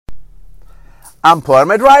I'm pulling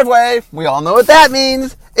my driveway. We all know what that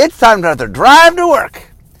means. It's time to drive to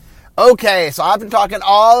work. Okay, so I've been talking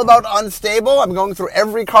all about Unstable. I'm going through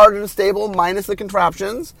every card in Unstable minus the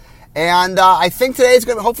contraptions. And I think today is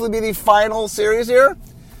going to hopefully be the final series here.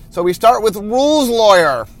 So we start with Rules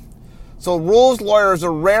Lawyer. So Rules Lawyer is a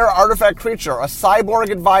rare artifact creature, a cyborg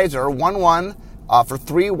advisor, 1/1 for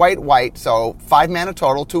 3 white, so 5 mana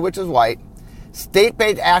total, 2 which is white.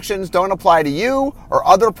 State-based actions don't apply to you or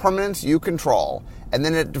other permanents you control. And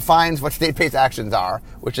then it defines what state-based actions are,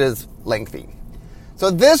 which is lengthy. So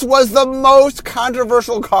this was the most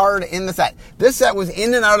controversial card in the set. This set was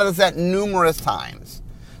in and out of the set numerous times.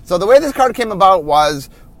 So the way this card came about was,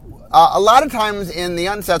 a lot of times in the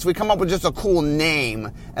unsets, we come up with just a cool name.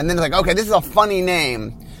 And then it's like, okay, this is a funny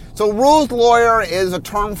name. So Rules Lawyer is a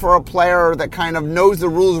term for a player that kind of knows the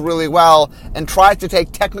rules really well and tries to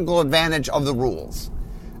take technical advantage of the rules.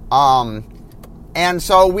 And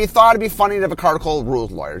so we thought it'd be funny to have a card called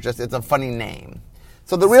Rules Lawyer. Just, it's a funny name.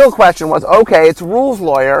 So the real question was, okay, it's Rules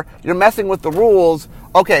Lawyer. You're messing with the rules.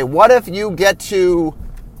 Okay, what if you get to...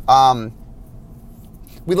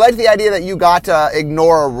 we liked the idea that you got to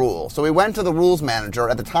ignore a rule. So we went to the rules manager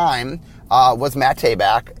at the time, was Matt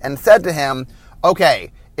Tabak, and said to him,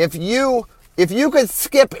 okay, if you could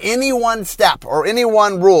skip any one step or any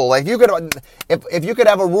one rule, like if you could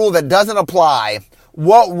have a rule that doesn't apply,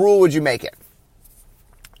 what rule would you make it?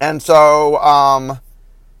 And so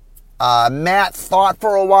Matt thought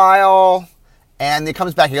for a while, and he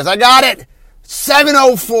comes back. He goes, I got it!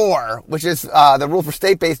 704, which is the rule for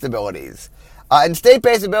state-based abilities. And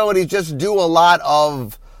state-based abilities just do a lot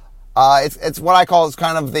of, it's what I call is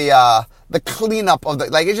kind of the cleanup of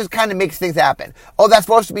like, it just kind of makes things happen. Oh, that's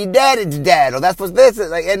supposed to be dead, it's dead. Oh, that's supposed to this,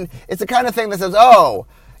 like, and it's the kind of thing that says, oh,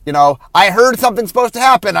 I heard something's supposed to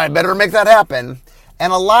happen, I better make that happen.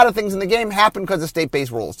 And a lot of things in the game happen because of state-based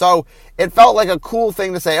rules. So it felt like a cool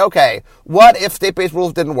thing to say, okay, what if state-based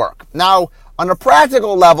rules didn't work? Now, on a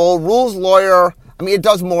practical level, Rules Lawyer, I mean, it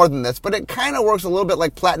does more than this, but it kind of works a little bit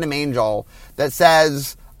like Platinum Angel that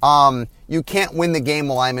says you can't win the game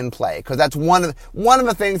while I'm in play. Because that's one of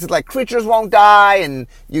the things that's like creatures won't die and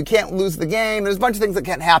you can't lose the game. There's a bunch of things that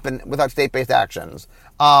can't happen without state-based actions.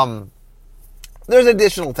 There's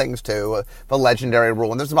additional things too, the legendary rule,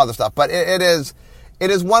 and there's some other stuff. But it is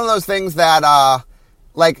one of those things that,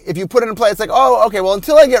 like, if you put it in play, it's like, oh, okay, well,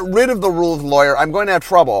 until I get rid of the Rules Lawyer, I'm going to have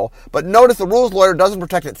trouble. But notice the Rules Lawyer doesn't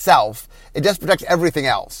protect itself. It just protects everything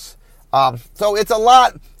else. So it's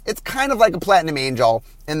kind of like a Platinum Angel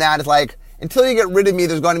in that it's like, until you get rid of me,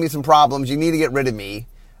 there's going to be some problems. You need to get rid of me.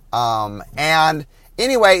 And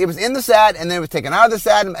anyway, it was in the set, and then it was taken out of the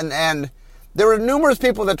set, and there were numerous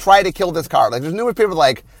people that tried to kill this card. Like, there's numerous people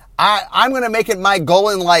like, I'm going to make it my goal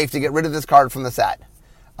in life to get rid of this card from the set.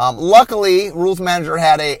 Luckily, Rules Manager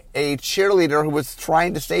had a cheerleader who was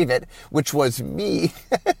trying to save it, which was me.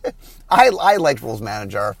 I liked Rules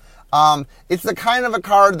Manager. It's the kind of a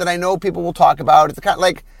card that I know people will talk about. It's the kind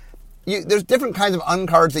like, there's different kinds of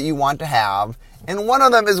uncards that you want to have. And one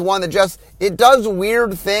of them is one that just, it does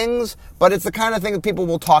weird things, but it's the kind of thing that people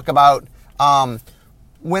will talk about.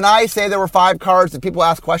 When I say there were 5 cards that people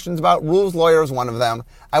ask questions about, Rules Lawyer is one of them.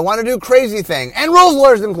 I want to do crazy thing, and Rules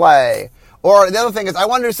Lawyer's in play. Or the other thing is, I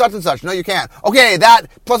want to do such and such. No, you can't. Okay, that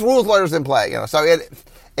plus Rules Lawyer's in play. So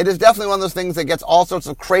it is definitely one of those things that gets all sorts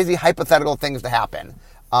of crazy hypothetical things to happen.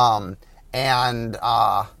 And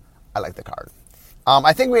I like the card.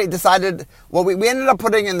 I think we decided, well, we ended up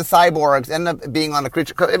putting in the cyborgs, ended up being on a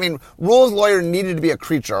creature. I mean, Rules Lawyer needed to be a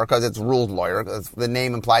creature because it's Rules Lawyer, because the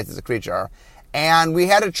name implies it's a creature. And we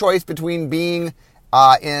had a choice between being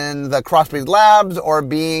in the Crossbreed Labs or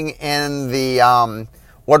being in the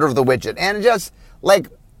Order of the Widget. And it just, like,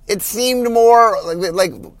 it seemed more,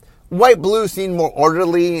 like White Blue seemed more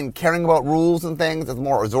orderly and caring about rules and things. It's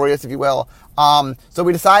more Azorius, if you will. So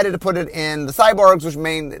we decided to put it in the cyborgs,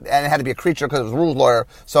 and it had to be a creature because it was Rules Lawyer,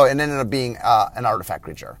 so it ended up being an artifact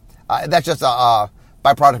creature. That's just a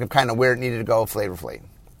byproduct of kind of where it needed to go flavorfully.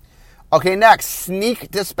 Okay, next, Sneak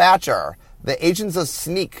Dispatcher, the Agents of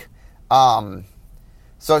Sneak.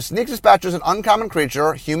 So Sneak Dispatcher is an uncommon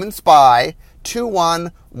creature, human spy,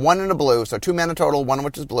 2/1, 1 and a blue, so 2 mana total, 1 of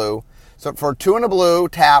which is blue. So for 2 and a blue,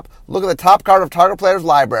 tap, look at the top card of target player's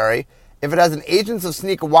library. If it has an Agents of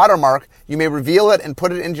Sneak watermark, you may reveal it and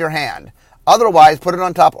put it into your hand. Otherwise, put it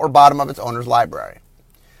on top or bottom of its owner's library.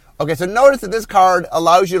 Okay, so notice that this card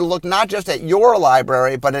allows you to look not just at your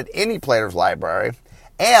library, but at any player's library.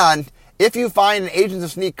 And if you find an Agents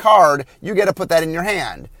of Sneak card, you get to put that in your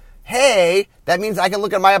hand. Hey, that means I can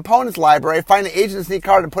look at my opponent's library, find an Agents of Sneak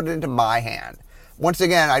card, and put it into my hand. once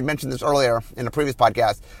again, I mentioned this earlier in a previous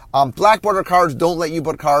podcast, black border cards don't let you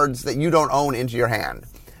put cards that you don't own into your hand.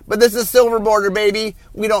 But this is silver border, baby.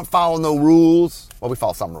 We don't follow no rules. Well, we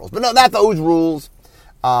follow some rules, but no, not those rules.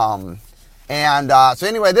 So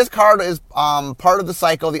anyway, this card is part of the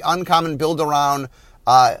cycle, the uncommon build around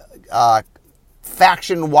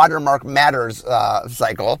faction watermark matters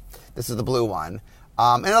cycle. This is the blue one.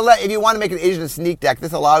 And if you want to make an Agent of Sneak deck,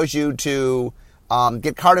 this allows you to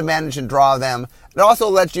get card advantage and draw them. It also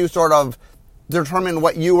lets you sort of determine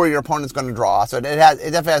what you or your opponent's going to draw. So it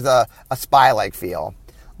definitely has a spy-like feel.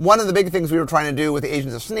 One of the big things we were trying to do with the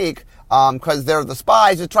Agents of Sneak, because they're the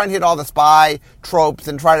spies, is trying to hit all the spy tropes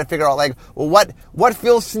and try to figure out, like, well, what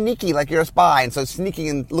feels sneaky like you're a spy? And so sneaking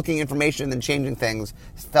and looking at information and changing things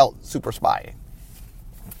felt super spy.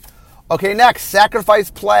 Okay, next, Sacrifice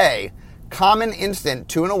Play. Common instant,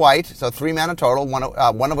 2 and a white, so 3 mana total,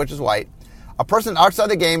 one of which is white. A person outside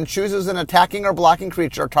the game chooses an attacking or blocking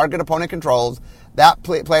creature target opponent controls. That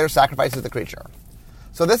player sacrifices the creature.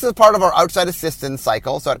 So this is part of our outside assistance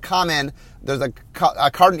cycle. So at common, there's a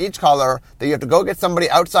card in each color that you have to go get somebody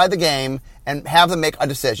outside the game and have them make a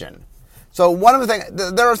decision. So one of the things,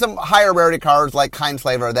 there are some higher rarity cards like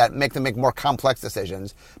Kindslaver that make them make more complex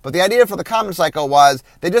decisions. But the idea for the common cycle was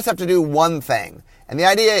they just have to do one thing. And the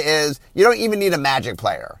idea is you don't even need a magic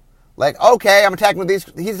player. Like, okay, I'm attacking with these,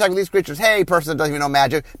 he's attacking with these creatures. Hey, person that doesn't even know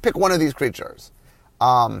magic, pick one of these creatures.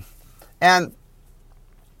 And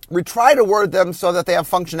we try to word them so that they have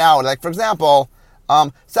functionality. Like, for example,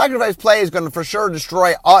 Sacrifice Play is going to for sure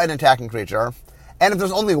destroy an attacking creature. And if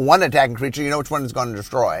there's only one attacking creature, you know which one it's going to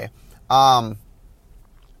destroy. But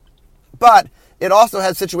it also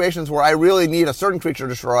has situations where I really need a certain creature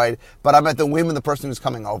destroyed, but I'm at the whim of the person who's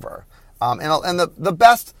coming over. And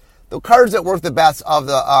the cards that work the best of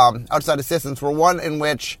the outside assistance were one in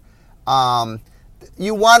which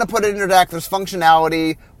you want to put it in your deck, there's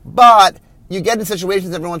functionality, but you get in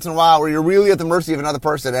situations every once in a while where you're really at the mercy of another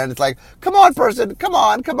person, and it's like, come on, person, come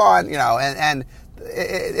on, you know, and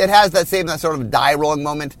it has that sort of die rolling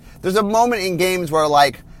moment. There's a moment in games where,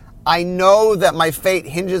 like, I know that my fate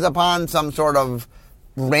hinges upon some sort of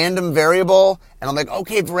random variable, and I'm like,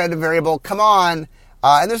 okay, for random variable, come on.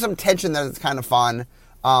 And there's some tension that it's kind of fun.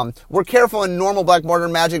 We're careful in normal Black Border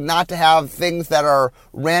Magic not to have things that are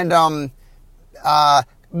random,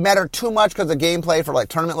 matter too much because of gameplay for like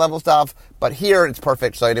tournament level stuff, but here it's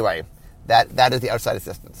perfect. So anyway, that is the outside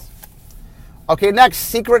assistance. Okay, next,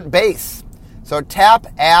 Secret Base. So tap,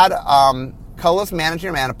 add colorless mana to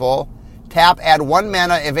your mana pool. Tap, add 1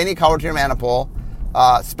 mana of any color to your mana pool.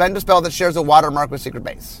 Spend a spell that shares a watermark with Secret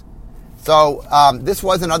Base. So this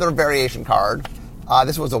was another variation card.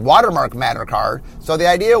 This was a watermark matter card. So the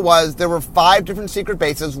idea was there were 5 different secret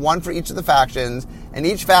bases, one for each of the factions, and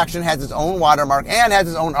each faction has its own watermark and has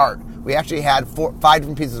its own art. We actually had 5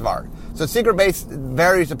 different pieces of art. So secret base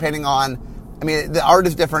varies depending on, the art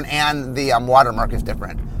is different and the watermark is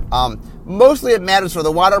different. Mostly it matters for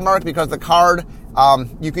the watermark because the card,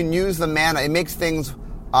 you can use the mana. It makes things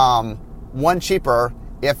 1 cheaper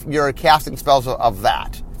if you're casting spells of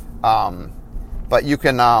that. But you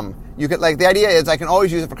can, like, the idea is I can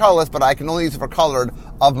always use it for colorless, but I can only use it for colored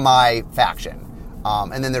of my faction.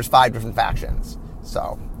 And then there's 5 different factions.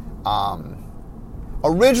 So,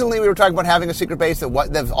 originally we were talking about having a secret base that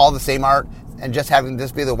was all the same art and just having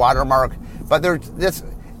this be the watermark. But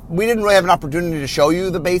we didn't really have an opportunity to show you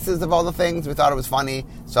the bases of all the things. We thought it was funny,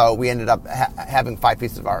 so we ended up having 5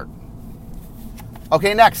 pieces of art.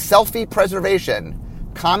 Okay, next, Selfie Preservation.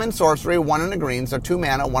 Common sorcery, 1 and a green, so 2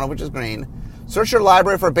 mana, 1 of which is green. Search your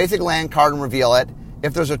library for a basic land card and reveal it.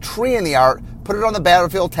 If there's a tree in the art, put it on the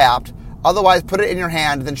battlefield tapped. Otherwise, put it in your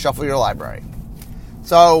hand, then shuffle your library.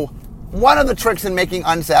 So, one of the tricks in making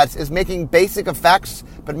unsets is making basic effects,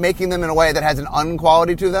 but making them in a way that has an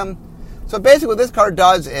unquality to them. So basically what this card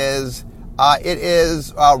does is, it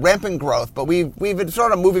is rampant growth, but we've been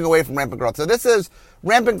sort of moving away from rampant growth. So this is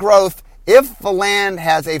rampant growth if the land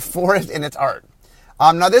has a forest in its art.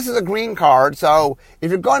 Now this is a green card, so if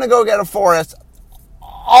you're going to go get a forest,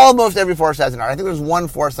 almost every forest has an art. I think there's 1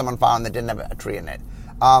 forest someone found that didn't have a tree in it.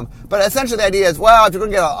 But essentially the idea is, well, if you're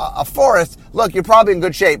going to get a forest, look, you're probably in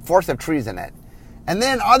good shape. Forests have trees in it. And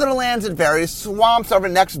then other lands, it varies. Swamps are the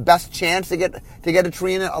next best chance to get a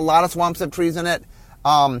tree in it. A lot of swamps have trees in it.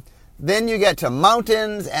 Then you get to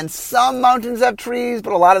mountains, and some mountains have trees,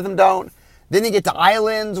 but a lot of them don't. Then you get to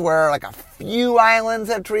islands where like a few islands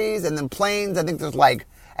have trees, and then plains, I think there's like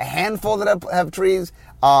a handful that have trees.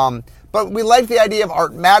 But we like the idea of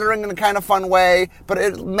art mattering in a kind of fun way, but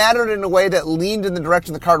it mattered in a way that leaned in the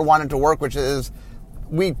direction the card wanted to work, which is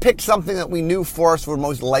we picked something that we knew forests would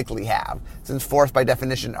most likely have, since forests by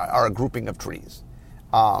definition are a grouping of trees.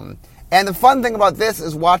 And the fun thing about this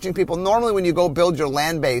is watching people. Normally when you go build your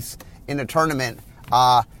land base in a tournament,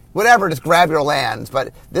 whatever, just grab your lands.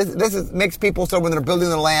 But this makes people, so when they're building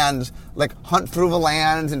their lands, like hunt through the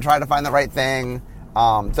lands and try to find the right thing.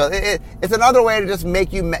 So it's another way to just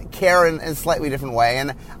make you care in a slightly different way.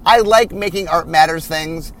 And I like making Art Matters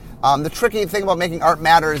things. The tricky thing about making Art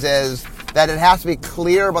Matters is that it has to be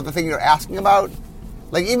clear about the thing you're asking about.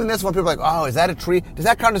 Like even this one, people are like, oh, is that a tree? Does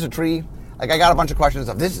that count as a tree? Like I got a bunch of questions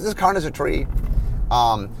of, this count as a tree?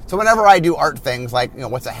 So whenever I do art things, like,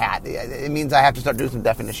 what's a hat? It means I have to start doing some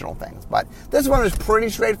definitional things. But this one is pretty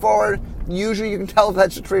straightforward. Usually you can tell if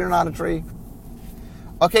that's a tree or not a tree.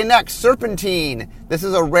 Okay, next, Serpentine. This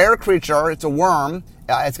is a rare creature. It's a worm.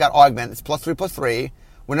 It's got augment. It's +3/+3.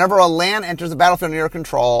 Whenever a land enters the battlefield under your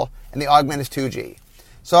control, and the augment is 2G.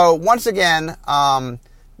 So once again,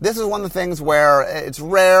 this is one of the things where it's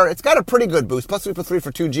rare. It's got a pretty good boost. +3/+3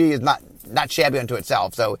 for 2G is not shabby unto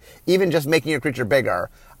itself. So even just making your creature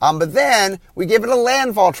bigger. But then we give it a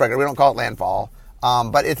landfall trigger. We don't call it landfall,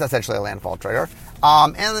 but it's essentially a landfall trigger.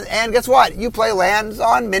 And guess what? You play lands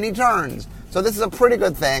on many turns. So this is a pretty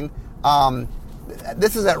good thing.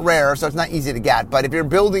 This is at rare, so it's not easy to get. But if you're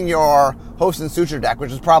building your Host and Suture deck,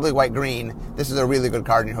 which is probably white-green, this is a really good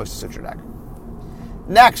card in your Host and Suture deck.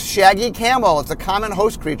 Next, Shaggy Camel. It's a common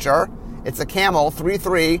host creature. It's a camel,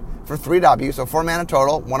 3/3 for 3W, so 4 mana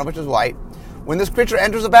total, one of which is white. When this creature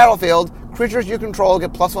enters the battlefield, creatures you control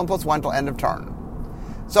get +1/+1 till end of turn.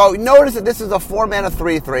 So notice that this is a 4 mana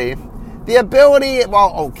 3/3. The ability,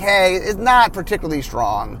 while okay, is not particularly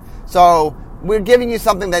strong. So we're giving you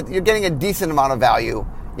something that you're getting a decent amount of value.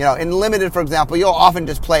 In limited, for example, you'll often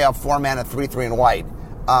just play a 4 mana 3/3 in white.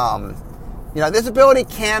 This ability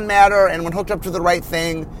can matter, and when hooked up to the right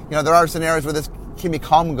thing, there are scenarios where this can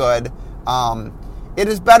become good. It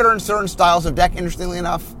is better in certain styles of deck, interestingly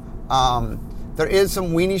enough. There is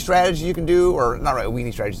some weenie strategy you can do, or not right,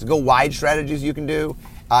 weenie strategies, go wide strategies you can do.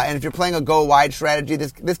 And if you're playing a go wide strategy,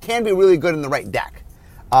 this can be really good in the right deck.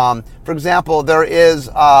 For example, there is,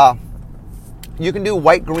 you can do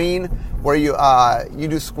white-green, where you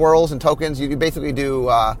do squirrels and tokens. You basically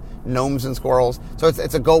do gnomes and squirrels. So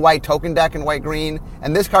it's a go white token deck in white-green,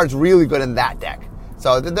 and this card's really good in that deck.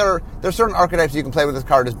 So there's certain archetypes you can play with this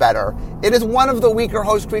card is better. It is one of the weaker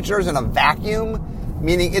host creatures in a vacuum,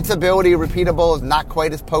 meaning its ability repeatable is not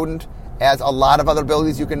quite as potent as a lot of other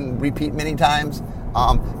abilities you can repeat many times.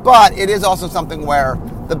 But it is also something where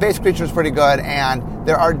the base creature is pretty good, and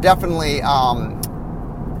there are definitely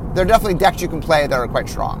decks you can play that are quite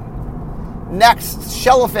strong. Next,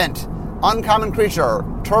 Shelliphant, uncommon creature,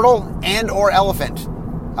 turtle and or elephant.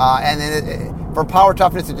 And then for power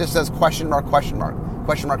toughness, it just says question mark, question mark,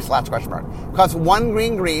 question mark, / question mark. Costs 1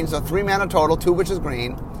 green, so 3 mana total, 2 which is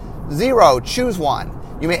green. 0, choose one.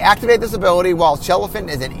 You may activate this ability while Shelliphant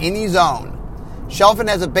is in any zone. Shelliphant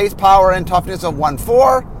has a base power and toughness of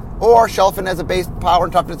 1/4, or Shelliphant has a base power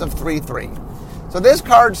and toughness of 3/3. So this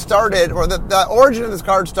card started, or the origin of this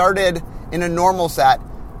card started in a normal set.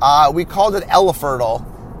 We called it Elefertle.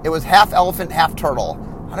 It was half elephant, half turtle.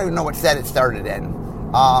 I don't even know what set it started in.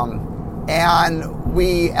 And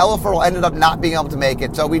Elefertle ended up not being able to make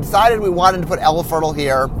it. So we decided we wanted to put Elefertle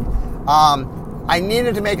here. I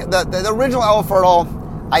needed to make it, the original Elefertle,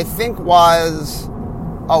 I think, was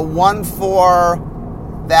a 1/4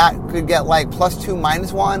 that could get like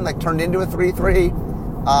 +2/-1, like turned into a 3/3.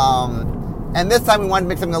 And this time we wanted to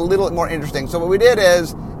make something a little bit more interesting. So what we did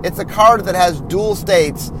is, it's a card that has dual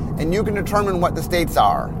states, and you can determine what the states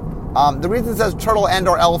are. The reason it says turtle and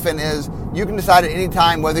or elephant is you can decide at any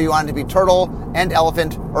time whether you want it to be turtle and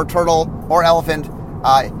elephant, or turtle or elephant.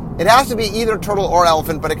 It has to be either turtle or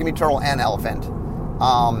elephant, but it can be turtle and elephant.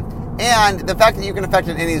 And the fact that you can affect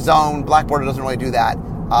it in any zone, Black Border doesn't really do that.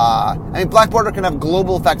 Black Border can have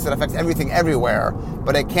global effects that affects everything everywhere,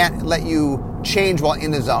 but it can't let you change while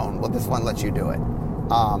in the zone. Well, this one lets you do it.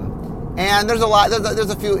 And there's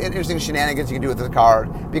a few interesting shenanigans you can do with this card.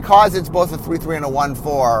 Because it's both a 3/3 and a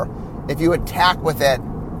 1/4, if you attack with it,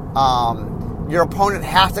 your opponent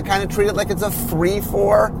has to kind of treat it like it's a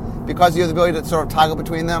 3/4, because you have the ability to sort of toggle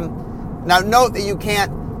between them. Now, note that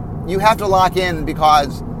you have to lock in,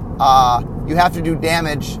 because you have to do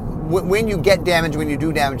damage when you get damage, when you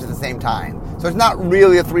do damage at the same time. So it's not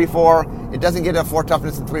really a 3/4. It doesn't get a 4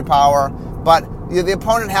 toughness and 3 power, but the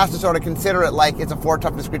opponent has to sort of consider it like it's a 4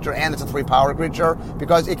 toughness creature and it's a 3 power creature,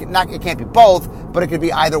 because it can't be both, but it could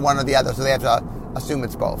be either one or the other, so they have to assume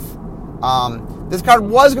it's both. This card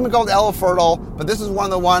was going to be called Elefertle, but this is one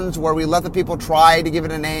of the ones where we let the people try to give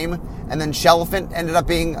it a name, and then Shelliphant ended up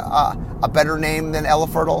being a better name than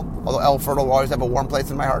Elefertle, although Elefertle will always have a warm place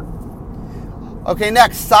in my heart. Okay,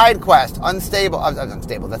 next, side quest, unstable,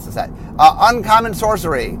 that's the set. Uncommon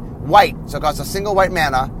sorcery, white, so it costs a single white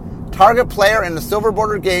mana. Target player in the silver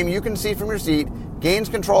bordered game you can see from your seat gains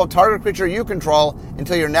control of target creature you control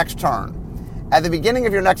until your next turn. At the beginning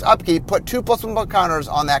of your next upkeep, put 2+1 counters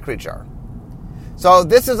on that creature. So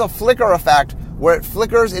this is a flicker effect where it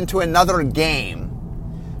flickers into another game.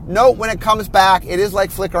 Note when it comes back, it is like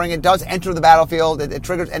flickering. It does enter the battlefield. It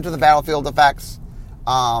triggers enter the battlefield effects.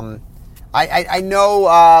 I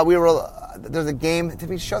know there's a game. Did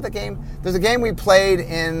we show the game? There's a game we played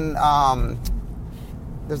in.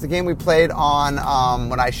 There's a game we played on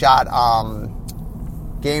when I shot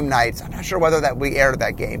game nights. I'm not sure whether that we aired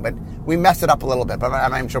that game, but we messed it up a little bit. But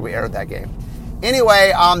I'm sure we aired that game.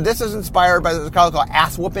 Anyway, this is inspired by a card called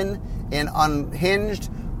Ass Whoopin' in Unhinged,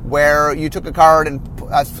 where you took a card and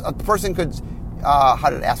a person could. How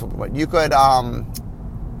did Ass Whoopin' work? You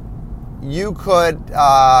could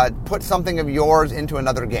put something of yours into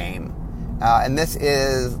another game. And this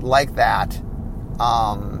is like that.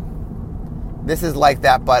 This is like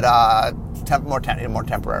that, but more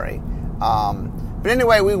temporary. But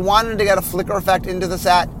anyway, we wanted to get a flicker effect into the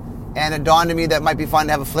set, and it dawned on me that it might be fun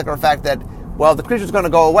to have a flicker effect that, well, the creature's going to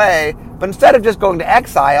go away, but instead of just going to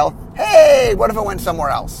exile, hey, what if it went somewhere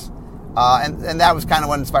else? And that was kind of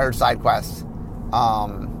what inspired side quests.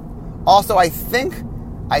 Also, I think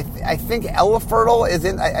Elefertile is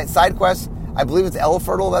in side quest. I believe it's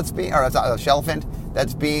Elefertile that's being, or it's Shelfint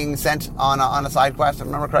that's being sent on a side quest, if I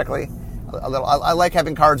remember correctly. I like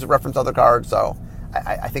having cards that reference other cards, so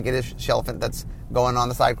I think it is Shelfint that's going on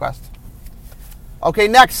the side quest. Okay,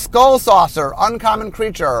 next, Skull Saucer, uncommon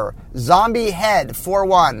creature, zombie head,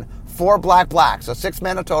 4/1, 4 black, so 6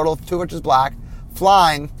 mana total, 2 which is black,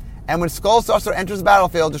 flying, and when Skull Saucer enters the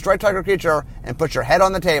battlefield, destroy target creature and put your head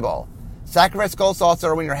on the table. Sacrifice Skull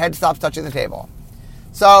Saucer when your head stops touching the table.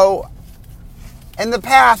 So, in the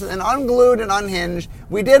past, in Unglued and Unhinged,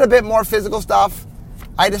 we did a bit more physical stuff.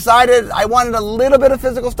 I decided I wanted a little bit of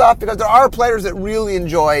physical stuff because there are players that really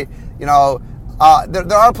enjoy, there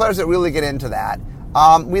are players that really get into that.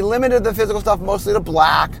 We limited the physical stuff mostly to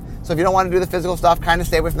black, so if you don't want to do the physical stuff, kind of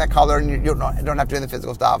stay away from that color and you don't have to do the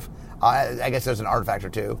physical stuff. I guess there's an artifact or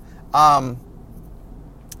two. And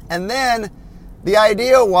then the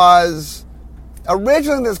idea was,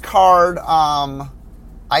 originally this card,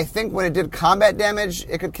 I think when it did combat damage,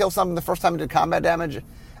 it could kill something the first time it did combat damage.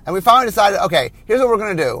 And we finally decided, okay, here's what we're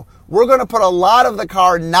going to do. We're going to put a lot of the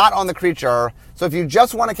card not on the creature. So if you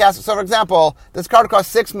just want to cast it, so for example, this card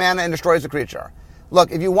costs 6 mana and destroys a creature. Look,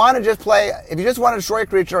 if you want to just want to destroy a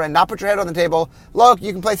creature and not put your head on the table, look,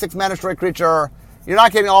 you can play 6 mana, destroy a creature. You're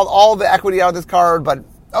not getting all the equity out of this card, but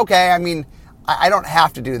okay, I mean, I don't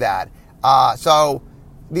have to do that. So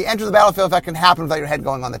the enter the battlefield effect can happen without your head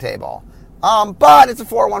going on the table. But it's a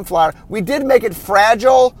 4/1 flyer. We did make it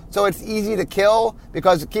fragile, so it's easy to kill,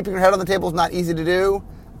 because keeping your head on the table is not easy to do.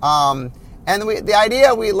 And the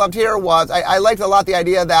idea we loved here was, I liked a lot the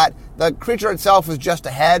idea that the creature itself was just a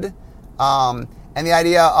head, and the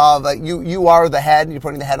idea of you are the head, and you're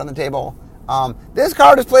putting the head on the table. This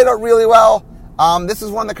card has played out really well. This is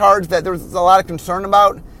one of the cards that there was a lot of concern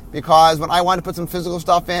about, because when I wanted to put some physical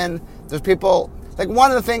stuff in, there's people, like one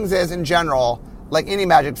of the things is, in general, like any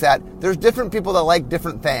Magic set, there's different people that like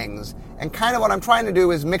different things. And kind of what I'm trying to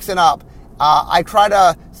do is mix it up. I try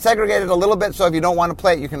to segregate it a little bit, so if you don't want to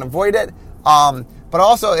play it, you can avoid it. But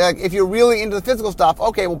also, like, if you're really into the physical stuff,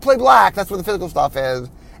 okay, well, play black. That's where the physical stuff is.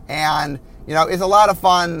 And, it's a lot of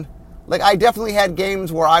fun. Like, I definitely had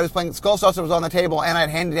games where I was playing, Skull Saucer was on the table, and I had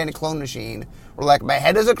Handy Dandy Clone Machine, where, like, my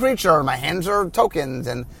head is a creature, my hands are tokens,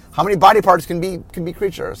 and how many body parts can be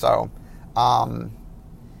creatures. So,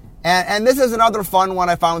 and this is another fun one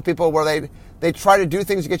I found with people where they try to do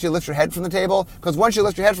things to get you to lift your head from the table, because once you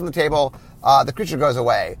lift your head from the table, the creature goes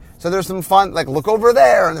away. So there's some fun, like, look over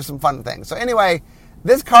there, and there's some fun things. So anyway,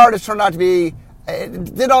 this card has turned out to be,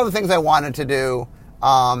 it did all the things I wanted to do.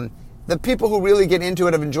 The people who really get into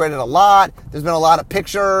it have enjoyed it a lot. There's been a lot of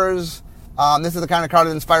pictures. This is the kind of card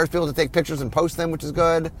that inspires people to take pictures and post them, which is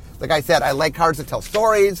good. Like I said, I like cards that tell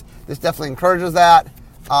stories. This definitely encourages that.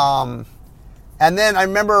 And then I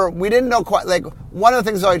remember we didn't know quite, like, one of the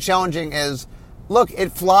things that's always challenging is, look,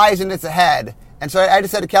 it flies and it's a head. And so I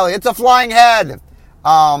just said to Kelly, it's a flying head.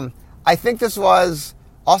 I think this was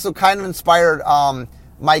also kind of inspired.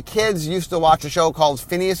 My kids used to watch a show called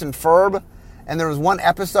Phineas and Ferb. And there was one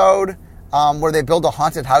episode where they build a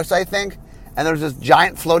haunted house, I think. And there's this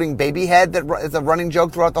giant floating baby head that is a running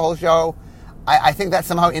joke throughout the whole show. I think that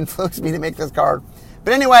somehow influenced me to make this card.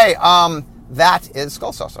 But anyway, that is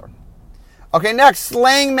Skull Saucer. Okay, next,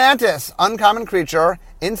 Slaying Mantis, uncommon creature,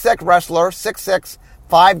 insect wrestler, 6/6,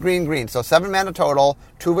 5 green. So 7 mana total,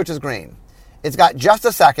 2 of which is green. It's got just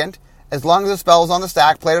a second. As long as the spell is on the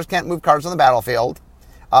stack, players can't move cards on the battlefield,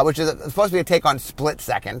 which is supposed to be a take on Split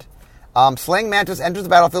Second. Slaying Mantis enters the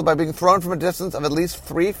battlefield by being thrown from a distance of at least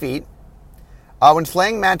 3 feet. When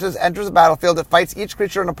Slaying Mantis enters the battlefield, it fights each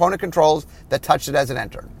creature an opponent controls that touched it as it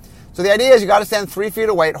entered. So the idea is you got to stand 3 feet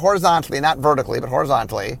away, horizontally, not vertically, but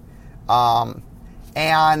horizontally.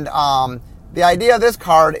 The idea of this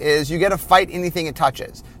card is you get to fight anything it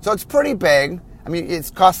touches. So it's pretty big. I mean,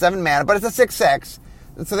 it costs 7 mana, but it's a 6/6.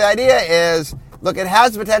 So the idea is, look, it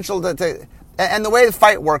has the potential to and the way the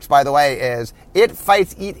fight works, by the way, is it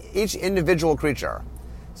fights each individual creature.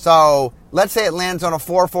 So let's say it lands on a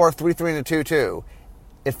 4/4, 3/3, and a 2/2.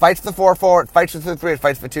 It fights the 4/4, it fights the 3/3, it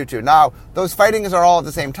fights the 2/2. Now, those fightings are all at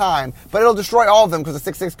the same time, but it'll destroy all of them because the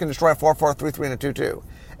 6/6 can destroy a 4/4, 3/3, and a 2/2.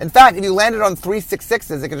 In fact, if you landed on 3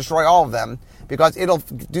 6/6s, it can destroy all of them because it'll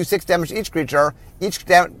do 6 damage to each creature. Each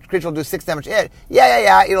creature will do 6 damage to it.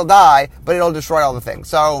 Yeah, it'll die, but it'll destroy all the things.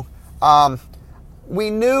 So, we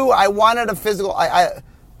knew I wanted a physical.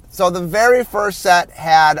 So the very first set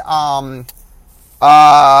had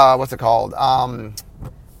what's it called?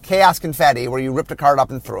 Chaos Confetti, where you ripped a card up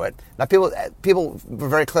and threw it. Now people were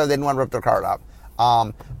very clear they didn't want to rip their card up,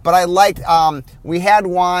 but I liked. We had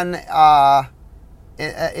one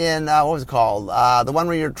in what was it called? The one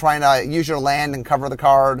where you're trying to use your land and cover the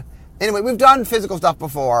card. Anyway, we've done physical stuff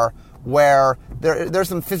before where there's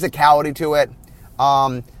some physicality to it.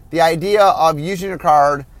 The idea of using your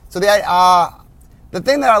card. So the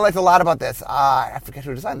thing that I liked a lot about this, I forget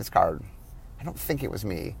who designed this card. I don't think it was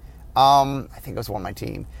me. I think it was one on my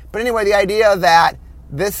team. But anyway, the idea that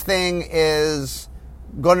this thing is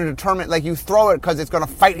going to determine, like you throw it because it's going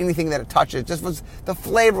to fight anything that it touches. Just was the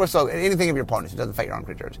flavor was so anything of your opponents. It doesn't fight your own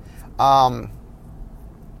creatures. I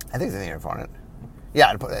think it's anything of your opponent.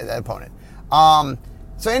 Yeah, an opponent.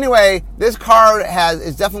 So anyway, this card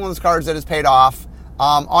is definitely one of those cards that has paid off.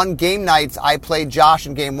 On game nights, I played Josh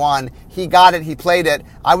in game 1. He got it. He played it.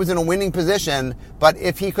 I was in a winning position, but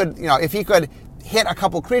if he could hit a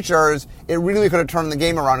couple creatures, it really could have turned the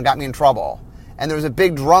game around and got me in trouble. And there was a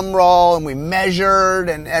big drum roll, and we measured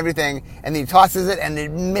and everything, and he tosses it, and it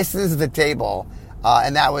misses the table.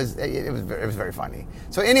 And it was very funny.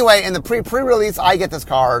 So anyway, in the pre-release, I get this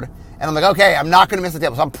card, and I'm like, okay, I'm not going to miss the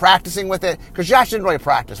table. So I'm practicing with it, because Josh didn't really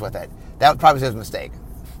practice with it. That probably was his mistake.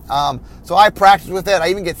 So I practiced with it. I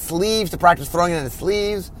even get sleeves to practice throwing it in the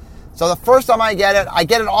sleeves. So the first time I get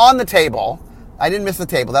it on the table. I didn't miss the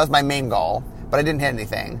table. That was my main goal, but I didn't hit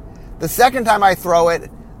anything. The second time I throw it,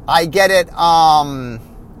 I get it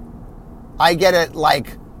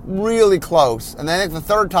like really close. And then I think the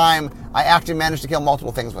third time, I actually managed to kill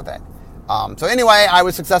multiple things with it. So anyway, I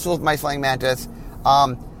was successful with my Slaying Mantis.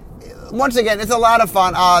 Once again, it's a lot of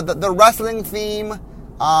fun. The wrestling theme,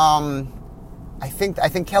 I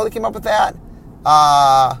think Kelly came up with that.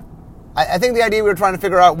 I think the idea we were trying to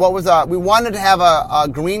figure out what was we wanted to have a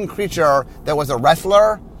green creature that was a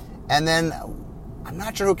wrestler, and then I'm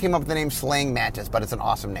not sure who came up with the name Slaying Mantis, but it's an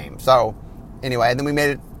awesome name. So anyway, and then we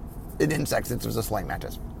made it an insect since it was a Slaying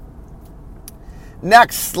Mantis.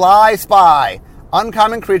 Next, Sly Spy.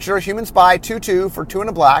 Uncommon creature, human spy, 2/2 for 2 and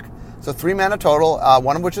a black. So 3 mana total,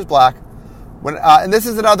 one of which is black. And this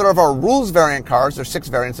is another of our rules variant cards. There's 6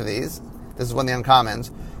 variants of these. This is one of the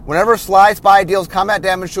uncommons. Whenever Sly Spy deals combat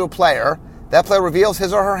damage to a player, that player reveals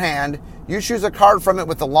his or her hand. You choose a card from it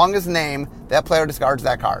with the longest name. That player discards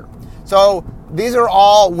that card. So these are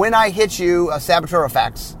all, when I hit you, saboteur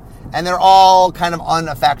effects. And they're all kind of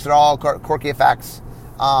un-effects. They're all quirky effects.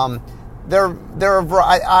 I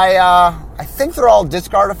think they're all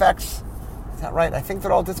discard effects. Is that right? I think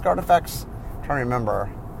they're all discard effects. I'm trying to remember.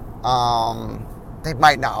 They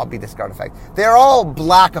might not all be discard effects. They're all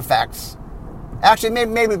black effects. Actually,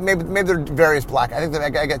 maybe they're various black. I think I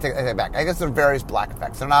take that back. I guess they're various black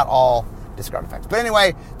effects. They're not all discard effects. But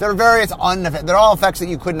anyway, they're various un-effects. They're all effects that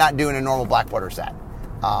you could not do in a normal Black Border set.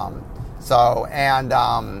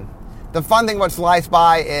 The fun thing about Sly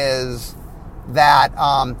Spy is that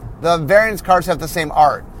the variance cards have the same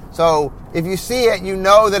art. So if you see it, you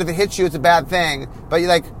know that if it hits you, it's a bad thing. But you're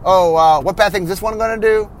like, what bad thing is this one going to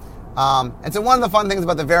do? And so one of the fun things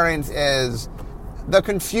about the variants is the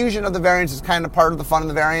confusion of the variants is kind of part of the fun of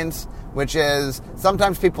the variants, which is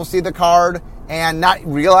sometimes people see the card and not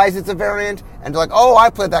realize it's a variant, and they're like,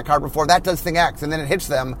 I played that card before, that does thing X, and then it hits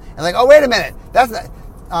them, and like, wait a minute, that's not...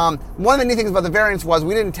 one of the neat things about the variants was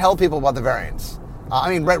we didn't tell people about the variants.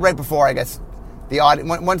 Right before, I guess,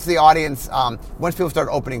 once people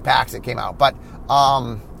started opening packs, it came out. But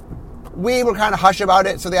we were kind of hush about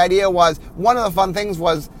it, so the idea was, one of the fun things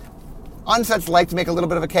was, Unsets like to make a little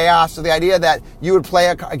bit of a chaos. So the idea that you would play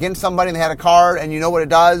against somebody and they had a card and you know what it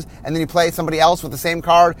does, and then you play somebody else with the same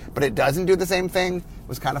card, but it doesn't do the same thing,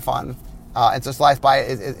 was kind of fun. And so Slice By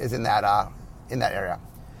is in that area.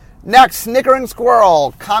 Next, Snickering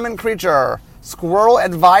Squirrel, common creature, Squirrel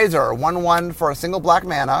Advisor, 1/1 for a single black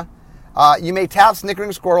mana. You may tap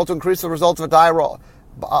Snickering Squirrel to increase the results of a die roll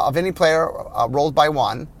of any player rolled by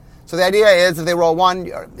 1. So the idea is if they roll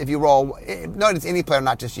 1, if you roll, notice any player,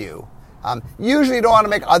 not just you. Usually you don't want to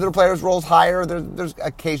make other players' rolls higher. There's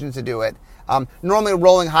occasions to do it. Normally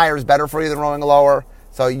rolling higher is better for you than rolling lower.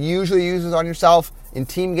 So usually use it on yourself. In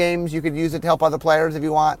team games, you could use it to help other players if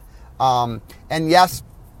you want. And yes,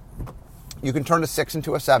 you can turn a 6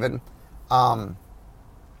 into a 7. And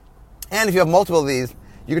if you have multiple of these,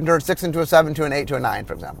 you can turn 6 into a 7 to an 8 to a 9,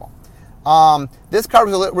 for example. This card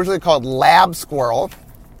was originally called Lab Squirrel.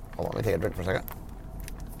 Hold on, let me take a drink for a second.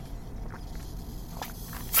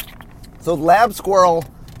 So Lab Squirrel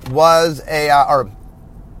was or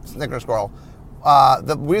Snicker Squirrel.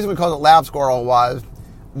 The reason we called it Lab Squirrel was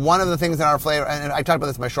one of the things in our flavor, and I talked about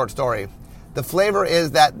this in my short story. The flavor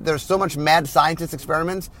is that there's so much mad scientist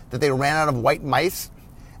experiments that they ran out of white mice,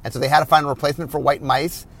 and so they had to find a replacement for white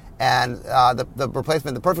mice. And the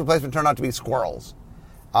perfect replacement turned out to be squirrels.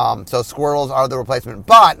 So squirrels are the replacement.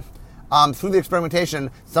 But through the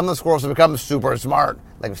experimentation, some of the squirrels have become super smart,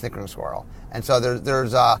 like a Snickering Squirrel. And so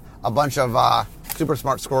there's a bunch of super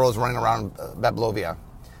smart squirrels running around Bablovia.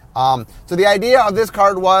 So the idea of this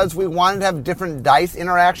card was we wanted to have different dice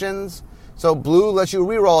interactions. So blue lets you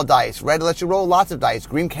re-roll a dice. Red lets you roll lots of dice.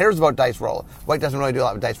 Green cares about dice roll. White doesn't really do a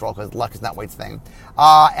lot of dice roll because luck is not White's thing.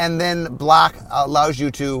 And then black allows you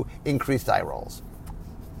to increase die rolls.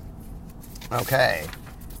 Okay.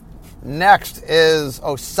 Next is,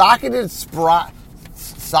 Socketed this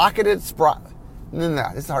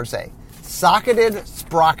is hard to say. Socketed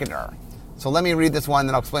Sprocketer. So let me read this one,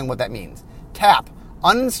 then I'll explain what that means. Tap.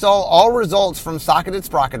 Uninstall all results from Socketed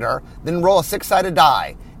Sprocketer, then roll a 6-sided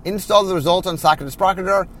die. Install the result on Socketed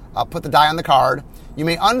Sprocketer, put the die on the card. You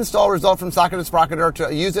may uninstall a result from Socketed Sprocketer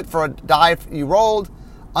to use it for a die you rolled.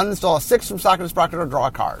 Uninstall a 6 from Socketed Sprocketer, draw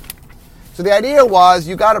a card. So the idea was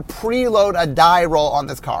you got to preload a die roll on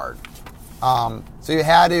this card. So you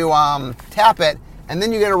had to tap it, and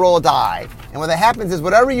then you get to roll a die. And what that happens is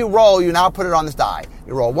whatever you roll, you now put it on this die.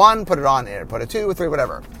 You roll 1, put it on it, put a 2, 3,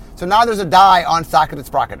 whatever. So now there's a die on Socketed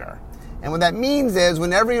Sprocketer. And what that means is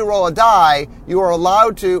whenever you roll a die, you are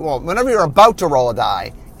allowed to, whenever you're about to roll a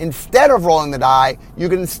die, instead of rolling the die, you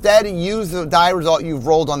can instead use the die result you've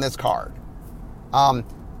rolled on this card.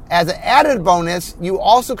 As an added bonus, you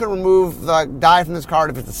also can remove the die from this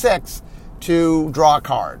card if it's a 6 to draw a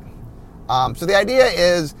card. So the idea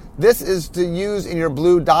is this is to use in your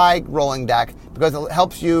blue die rolling deck because it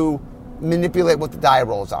helps you manipulate what the die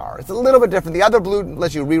rolls are. It's a little bit different. The other blue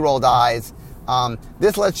lets you re-roll dies.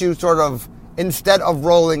 This lets you sort of, instead of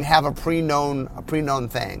rolling, have a pre-known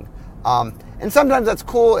thing. And sometimes that's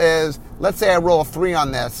cool is, let's say I roll a 3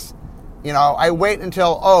 on this. I wait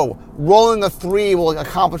until, rolling a 3 will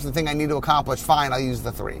accomplish the thing I need to accomplish. Fine, I'll use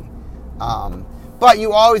the 3. But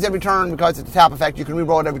you always, every turn, because it's a tap effect, you can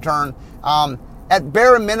re-roll it every turn. At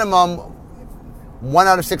bare minimum, 1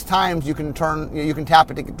 out of 6 times you can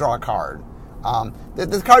tap it to draw a card.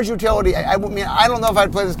 This card's utility, I don't know if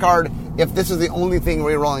I'd play this card if this is the only thing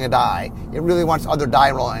where you're rolling a die. It really wants other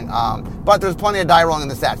die rolling. But there's plenty of die rolling in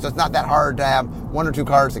the set, so it's not that hard to have 1 or 2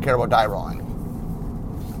 cards that care about die rolling.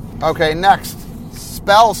 Okay, next,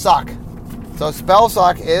 Spell Suck. So Spell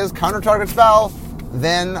Suck is counter target spell,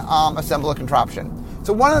 then assemble a contraption.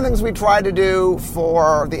 So one of the things we try to do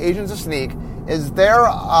for the Agents of Sneak is they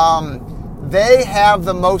have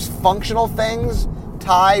the most functional things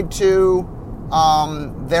tied to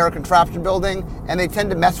their contraption building, and they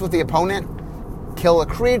tend to mess with the opponent, kill a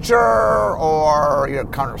creature or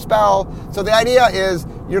counter spell. So the idea is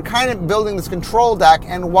you're kind of building this control deck,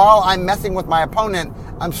 and while I'm messing with my opponent,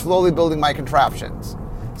 I'm slowly building my contraptions.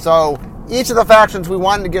 So each of the factions, we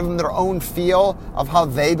wanted to give them their own feel of how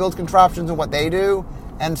they build contraptions and what they do.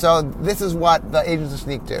 And so this is what the Agents of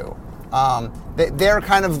Sneak do. They're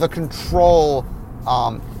kind of the control,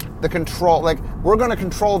 like we're going to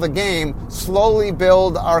control the game, slowly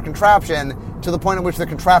build our contraption to the point at which the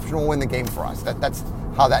contraption will win the game for us. That's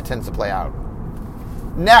how that tends to play out.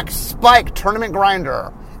 Next, Spike, Tournament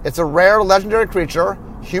Grinder. It's a rare legendary creature,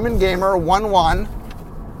 human gamer, 1/1,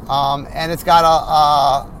 and it's got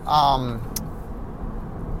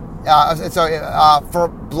for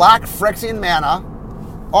black Phyrexian mana.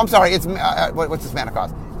 Oh, I'm sorry. It's what's its mana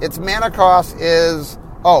cost? Its mana cost is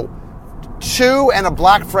 2 and a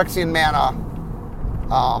black Phyrexian mana.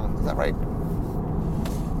 Is that right?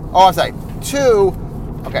 Oh, I'm sorry. 2.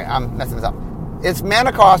 Okay, I'm messing this up. Its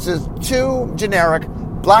mana cost is 2 generic,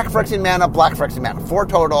 black Phyrexian mana, black Phyrexian mana. 4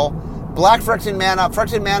 total. Black Phyrexian mana.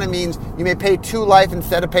 Phyrexian mana means you may pay 2 life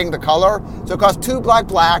instead of paying the color. So it costs 2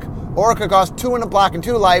 black, or it could cost 2 and a black and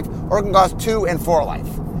 2 life, or it can cost 2 and 4 life.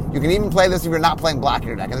 You can even play this if you're not playing black in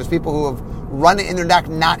your deck. And there's people who have run it in their deck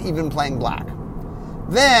not even playing black.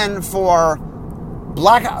 Then for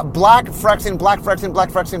black Phyrexian, black Phyrexian, black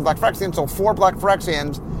Phyrexian, black Phyrexian, so 4 black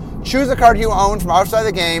Phyrexians, choose a card you own from outside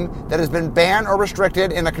the game that has been banned or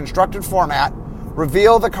restricted in a constructed format,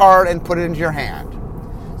 reveal the card, and put it into your hand.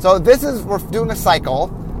 So we're doing a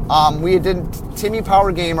cycle. We did Timmy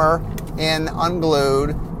Power Gamer in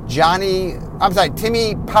Unglued,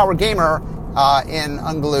 Timmy Power Gamer in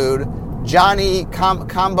Unglued, Johnny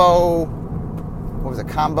Combo, what was it,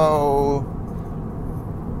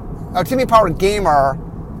 Timmy Power Gamer,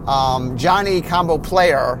 Johnny Combo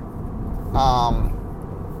Player,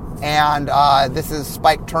 and this is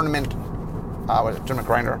Spike Tournament, what is it, Tournament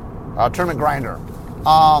Grinder? Tournament Grinder.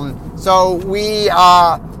 So we,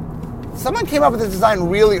 someone came up with this design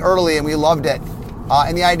really early and we loved it.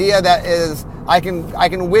 And the idea that is, I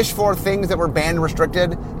can wish for things that were banned and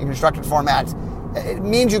restricted in constructed formats. It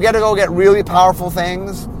means you get to go get really powerful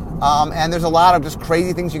things, and there's a lot of just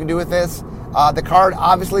crazy things you can do with this. The card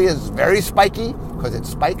obviously is very spiky because it's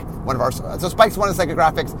Spike. So Spike's one of the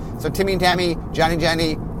psychographics. So Timmy and Tammy, Johnny,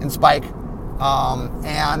 Jenny, and Spike.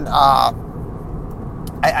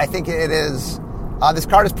 I think it is. This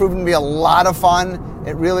card has proven to be a lot of fun.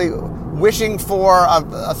 It really, wishing for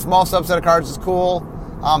a small subset of cards is cool.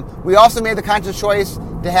 We also made the conscious choice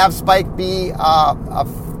to have Spike be a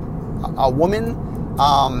woman,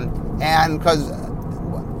 and because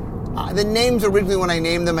the names originally, when I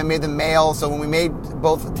named them, I made them male. So when we made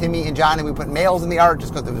both Timmy and Johnny, we put males in the art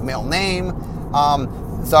just because it was a male name.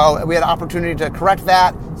 So we had an opportunity to correct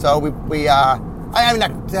that. So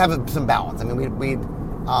not to have some balance. I mean,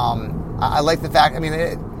 I like the fact. I mean,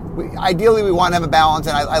 ideally we want to have a balance,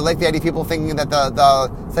 and I like the idea of people thinking that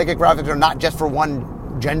the psychic graphics are not just for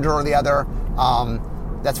one gender or the other.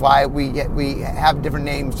 That's why we have different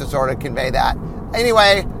names to sort of convey that.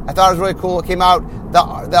 Anyway, I thought it was really cool. It came out.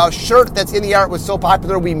 The shirt that's in the art was so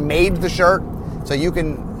popular, we made the shirt. So you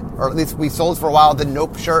can, or at least we sold for a while, the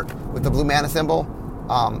Nope shirt with the blue mana symbol.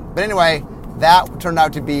 But anyway, that turned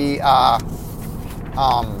out to be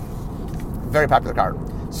very popular card.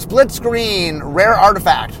 Split Screen, rare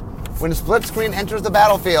artifact. When Split Screen enters the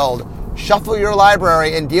battlefield, shuffle your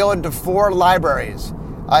library and deal into 4 libraries.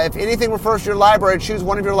 If anything refers to your library, choose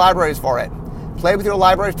one of your libraries for it. Play with your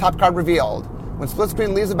library's top card revealed. When Split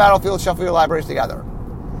Screen leaves the battlefield, shuffle your libraries together.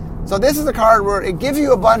 So this is a card where it gives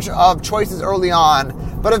you a bunch of choices early on,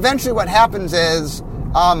 but eventually what happens is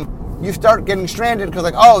you start getting stranded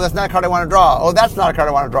because oh, that's not a card I want to draw. Oh, that's not a card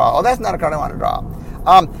I want to draw. Oh, that's not a card I want to draw.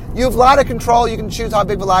 You have a lot of control. You can choose how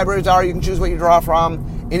big the libraries are. You can choose what you draw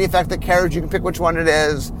from. Any effect that carries, you can pick which one it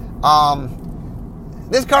is.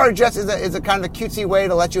 This card just is a kind of a cutesy way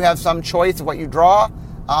to let you have some choice of what you draw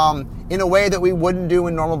in a way that we wouldn't do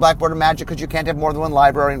in normal Black Border Magic because you can't have more than one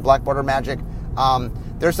library in Black Border Magic.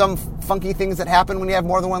 There's some funky things that happen when you have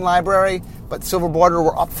more than one library, but Silver Border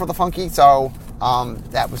were up for the funky, so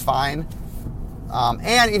that was fine.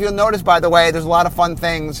 And if you'll notice, by the way, there's a lot of fun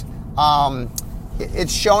things.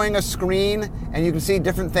 It's showing a screen, and you can see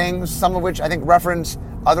different things, some of which I think reference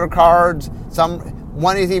other cards.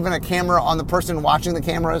 One is even a camera on the person watching the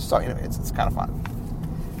cameras, so it's kind of fun.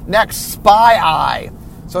 Next, Spy Eye.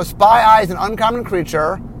 So Spy Eye is an uncommon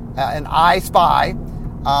creature, an eye spy,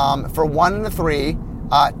 for 1 and a 3,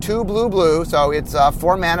 2 blue, so it's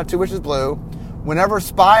 4 mana, 2 which is blue. Whenever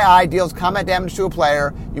Spy Eye deals combat damage to a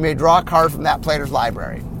player, you may draw a card from that player's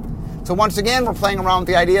library. So once again, we're playing around with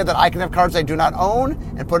the idea that I can have cards I do not own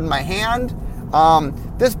and put in my hand.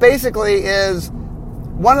 This basically is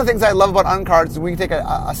one of the things I love about uncards is we can take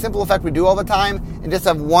a simple effect we do all the time and just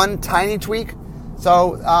have one tiny tweak.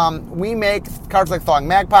 So we make cards like Thawing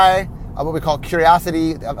Magpie, what we call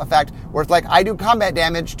Curiosity effect, where it's like I do combat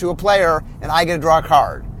damage to a player and I get to draw a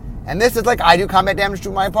card. And this is like I do combat damage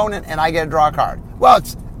to my opponent and I get to draw a card. Well,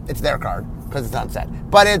 it's their card because it's on set.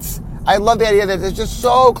 But I love the idea that it's just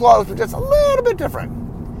so close, but just a little bit different.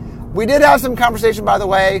 We did have some conversation, by the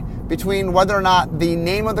way, between whether or not the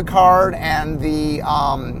name of the card and the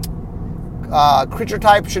creature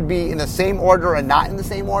type should be in the same order and not in the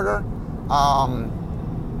same order.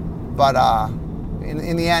 But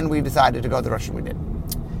in the end, we decided to go the direction we did.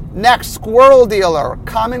 Next, Squirrel Dealer,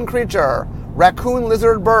 common creature, raccoon,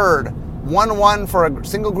 lizard, bird, 1/1 for a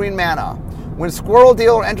single green mana. When Squirrel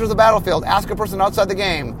Dealer enters the battlefield, ask a person outside the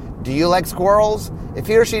game, Do you like squirrels? If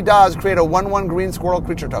he or she does, create a 1/1 green squirrel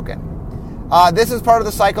creature token. This is part of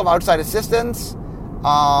the cycle of outside assistance.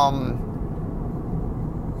 I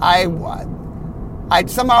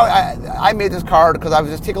made this card because I was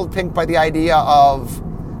just tickled pink by the idea of,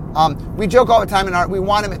 we joke all the time in art,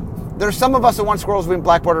 there's some of us that want squirrels to be in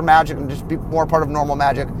Black Border Magic and just be more part of normal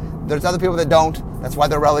Magic. There's other people that don't. That's why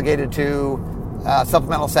they're relegated to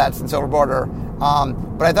supplemental sets and Silver Border.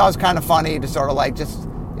 But I thought it was kind of funny to sort of like just,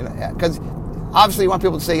 because obviously you want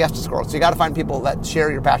people to say yes to squirrels, so you got to find people that share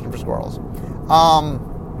your passion for squirrels.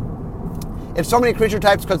 It's so many creature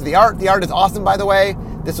types because of the art. The art is awesome, by the way.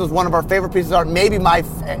 This was one of our favorite pieces of art, maybe my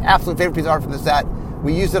absolute favorite piece of art from the set.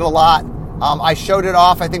 We used it a lot. I showed it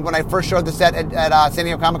off, I think, when I first showed the set at San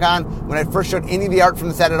Diego Comic-Con. When I first showed any of the art from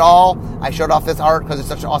the set at all, I showed off this art because it's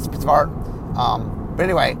such an awesome piece of art. But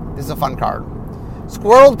anyway, this is a fun card.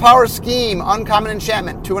 Squirreled Power Scheme, uncommon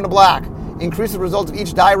enchantment, 2 and a black. Increase the result of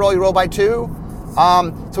each die roll you roll by 2.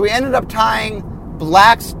 So we ended up tying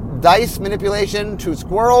black's dice manipulation to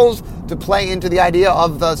squirrels to play into the idea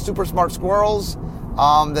of the super smart squirrels,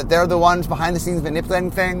 that they're the ones behind the scenes manipulating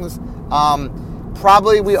things.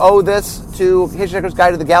 Probably we owe this to Hitchhiker's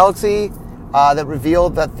Guide to the Galaxy, that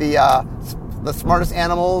revealed that the smartest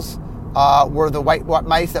animals were the white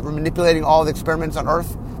mice that were manipulating all the experiments on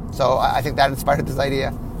Earth. So I think that inspired this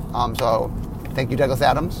idea. So thank you, Douglas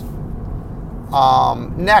Adams.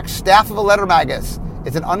 Next, Staff of the Letter Magus.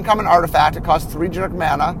 It's an uncommon artifact. It costs 3 generic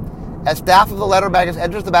mana. As Staff of the Letter Magus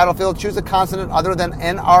enters the battlefield, choose a consonant other than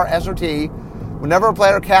N, R, S, or T. Whenever a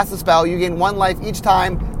player casts a spell, you gain 1 life each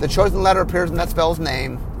time the chosen letter appears in that spell's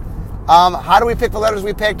name. How do we pick the letters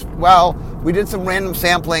we picked? Well, we did some random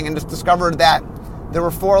sampling and just discovered that there were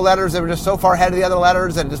 4 letters that were just so far ahead of the other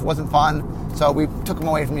letters that it just wasn't fun. So we took them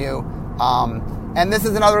away from you. And this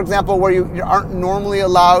is another example where you aren't normally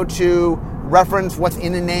allowed to reference what's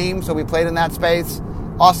in a name, so we played in that space.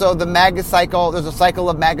 Also, the Magus cycle, there's a cycle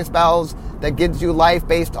of Magus spells that gives you life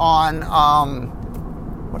based on,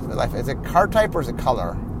 what is it life? Is it card type or is it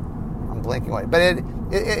color? I'm blanking away. But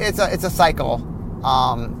it's a cycle,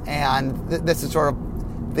 and this is sort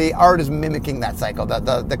of, the art is mimicking that cycle.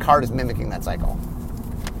 The card is mimicking that cycle.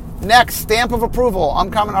 Next, Stamp of Approval,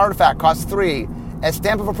 uncommon artifact, costs 3. As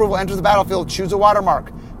Stamp of Approval enters the battlefield, choose a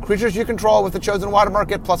watermark. Creatures you control with the chosen watermark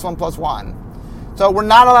get +1/+1. So we're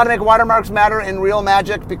not allowed to make watermarks matter in real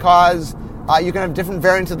Magic because you can have different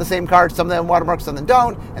variants of the same card. Some of them have watermarks, some of them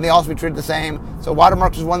don't, and they also be treated the same. So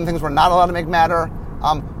watermarks is one of the things we're not allowed to make matter.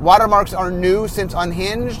 Watermarks are new since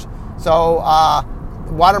Unhinged, so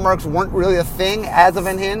watermarks weren't really a thing as of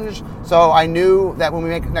Unhinged. So I knew that when we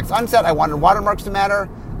make next unset, I wanted watermarks to matter.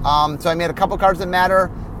 So I made a couple cards that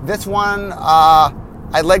matter. This one,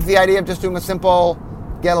 I liked the idea of just doing a simple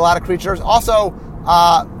get a lot of creatures. Also,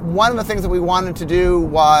 one of the things that we wanted to do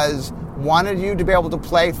was wanted you to be able to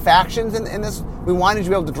play factions in this. We wanted you to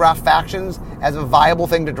be able to draft factions as a viable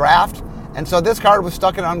thing to draft. And so this card was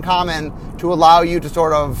stuck in uncommon to allow you to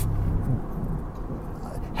sort of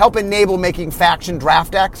help enable making faction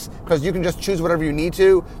draft decks, because you can just choose whatever you need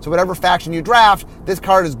to. So whatever faction you draft, this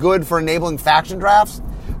card is good for enabling faction drafts.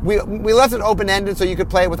 We left it open-ended so you could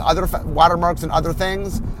play it with other watermarks and other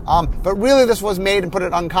things. But really this was made and put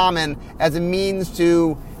it uncommon as a means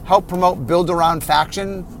to help promote build-around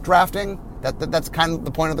faction drafting. That's kind of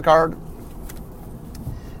the point of the card.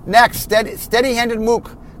 Next, Steady-Handed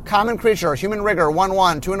Mook. Common creature, human rigor,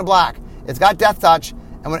 1/1, 2 and a black. It's got death touch,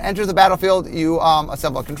 and when it enters the battlefield, you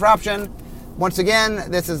assemble a contraption. Once again,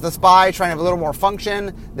 this is the spy trying to have a little more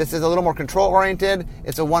function. This is a little more control-oriented.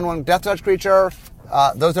 It's a 1/1 death touch creature.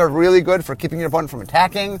 Those are really good for keeping your opponent from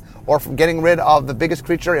attacking or from getting rid of the biggest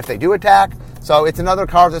creature if they do attack. So it's another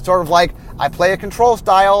card that's sort of like, I play a control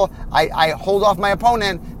style, I hold off my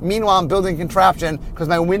opponent, meanwhile I'm building a contraption because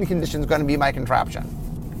my win condition is going to be my contraption.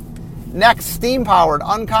 Next, Steam-Powered,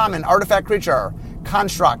 uncommon, artifact creature,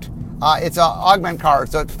 Construct. It's an augment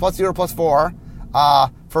card, so it's +0/+4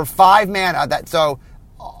 for 5 mana. So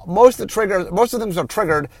most of them are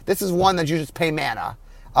triggered. This is one that you just pay mana,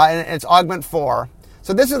 and it's augment 4.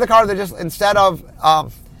 So this is the card that just, instead of,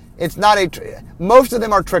 it's not most of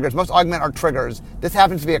them are triggers. Most augment are triggers. This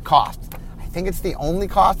happens to be a cost. I think it's the only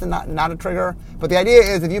cost and not a trigger. But the idea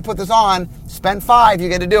is if you put this on, spend 5, you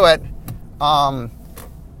get to do it.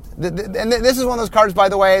 And this is one of those cards, by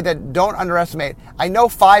the way, that don't underestimate. I know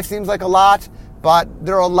 5 seems like a lot, but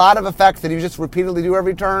there are a lot of effects that you just repeatedly do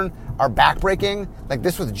every turn are backbreaking. Like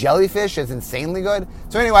this with Jellyfish is insanely good.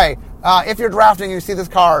 So anyway, if you're drafting and you see this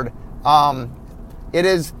card, it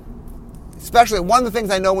is, especially one of the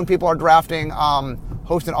things I know when people are drafting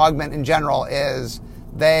Host and Augment in general is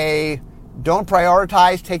they don't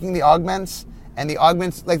prioritize taking the augments, And the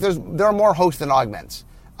augments, like there are more hosts than augments.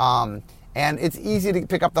 And it's easy to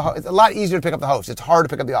pick up it's a lot easier to pick up the hosts. It's hard to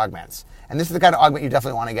pick up the augments. And this is the kind of augment you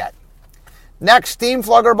definitely want to get. Next,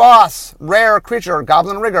 Steamflugger Boss. Rare creature,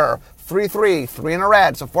 Goblin Rigger. 3/3, 3 in a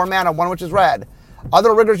red, so 4 mana, 1 which is red.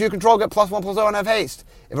 Other riggers you control get +1/+0 and have haste.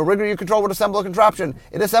 If a rigger you control would assemble a contraption,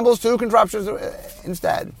 it assembles 2 contraptions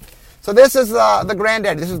instead. So this is the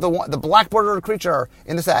granddaddy. This is the black bordered creature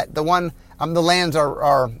in the set. The one, the lands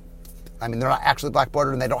are, I mean, they're not actually black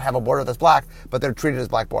bordered and they don't have a border that's black, but they're treated as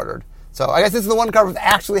black bordered. So I guess this is the one card that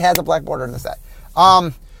actually has a black border in the set.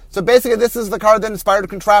 So basically this is the card that inspired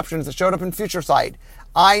contraptions that showed up in Future Sight.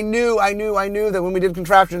 I knew that when we did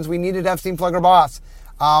contraptions, we needed to have Steamflugger Boss.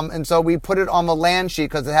 And so we put it on the land sheet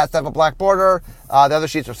because it has to have a black border. The other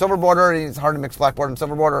sheets are silver border. And it's hard to mix black border and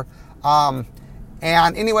silver border. And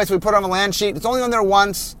anyway, so we put it on the land sheet. It's only on there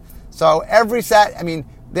once. So every set, I mean,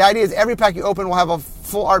 the idea is every pack you open will have a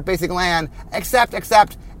full art basic land, except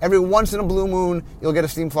every once in a blue moon, you'll get a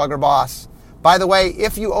Steamflugger Boss. By the way,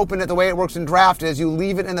 if you open it, the way it works in draft is you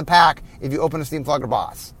leave it in the pack if you open a Steamflugger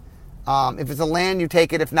Boss. If it's a land, you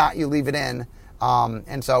take it. If not, you leave it in.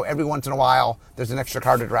 And so every once in a while, there's an extra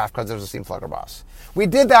card to draft because there's a Steamflugger Boss. We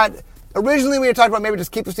did that. Originally, we had talked about maybe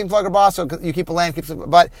just keep the Steamflugger Boss, so you keep a land,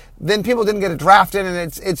 but then people didn't get it drafted, and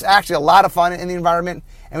it's actually a lot of fun in the environment,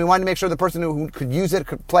 and we wanted to make sure the person who could use it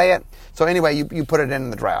could play it. So anyway, you put it in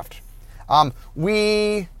the draft.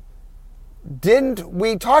 We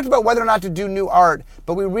talked about whether or not to do new art,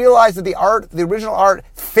 but we realized that the original art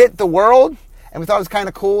fit the world, and we thought it was kind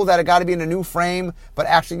of cool that it got to be in a new frame, but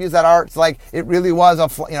actually use that art. It's like it really was a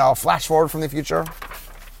flash forward from the future.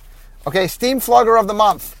 Okay, Steamflugger of the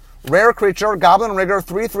Month. Rare creature, Goblin Rigger,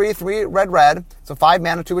 3/3, 3 red, so 5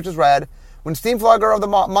 mana, 2 which is red. When Steamflugger of the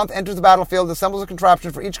Month enters the battlefield, it assembles a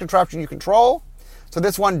contraption for each contraption you control. So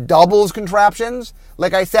this one doubles contraptions.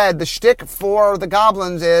 Like I said, the shtick for the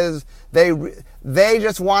goblins is they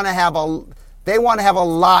just want to have a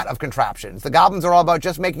lot of contraptions. The goblins are all about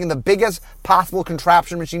just making the biggest possible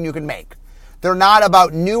contraption machine you can make. They're not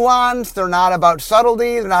about nuance. They're not about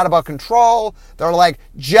subtlety. They're not about control. They're like,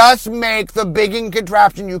 just make the biggest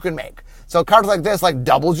contraption you can make. So cards like this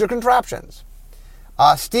doubles your contraptions.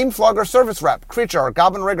 Steamflugger Service Rep, creature,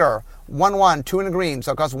 Goblin Rigger, 1/1, 2 in a green.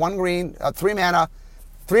 So it costs 1 green, 3 mana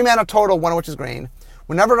total, 1 of which is green.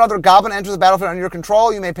 Whenever another goblin enters the battlefield under your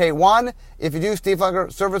control, you may pay 1. If you do,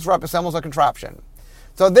 Steamflugger Service Rep assembles a contraption.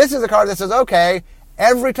 So this is a card that says, okay,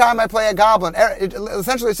 every time I play a goblin, it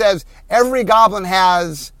essentially says every goblin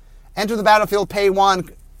has enter the battlefield, pay 1,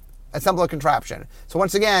 assemble a contraption. So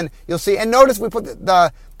once again, you'll see, and notice we put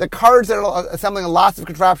the cards that are assembling lots of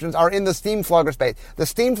contraptions are in the Steamflugger space. The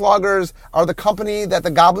Steamfluggers are the company that the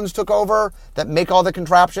goblins took over that make all the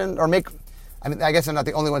contraptions, I guess they're not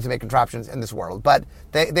the only ones who make contraptions in this world, but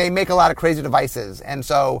they make a lot of crazy devices. And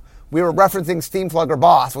so we were referencing Steamflugger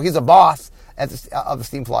Boss. Well, he's a boss of the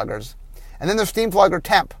Steamfluggers. And then there's Steamflugger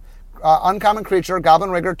Temp. Uncommon creature, Goblin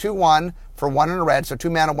Rigger, 2/1 for 1 in a red, so 2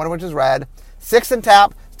 mana, 1 of which is red. 6 and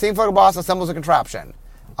tap, Steamflugger Boss assembles a contraption.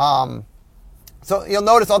 So you'll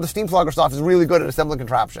notice all the Steamflugger stuff is really good at assembling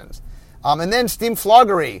contraptions. And then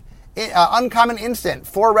Steamfluggery, uncommon instant,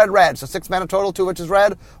 4 red, so 6 mana total, 2 which is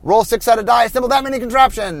red. Roll 6-sided die, assemble that many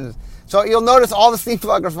contraptions. So you'll notice all the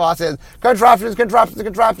Steamflugger stuff is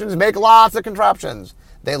contraptions, make lots of contraptions.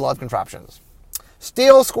 They love contraptions.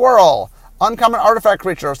 Steel Squirrel, uncommon artifact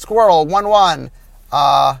creature, squirrel, 1/1,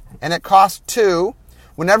 and it costs 2.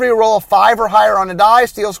 Whenever you roll a 5 or higher on a die,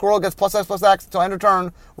 Steel Squirrel gets +X/+X until end of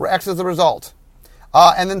turn, where X is the result.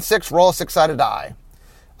 And then 6, roll a 6-sided die.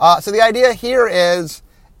 So the idea here is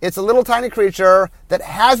it's a little tiny creature that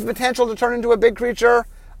has the potential to turn into a big creature.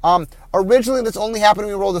 Originally, this only happened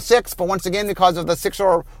when we rolled a 6, but once again, because of the 6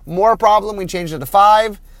 or more problem, we changed it to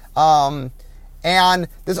 5. And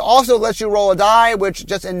this also lets you roll a die, which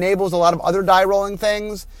just enables a lot of other die rolling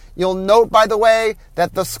things. You'll note, by the way,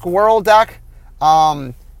 that the Squirrel deck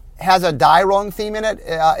has a die rolling theme in it.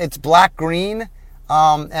 It's black-green,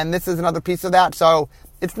 and this is another piece of that. So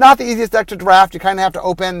it's not the easiest deck to draft. You kind of have to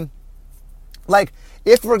open, like,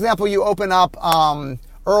 if, for example, you open up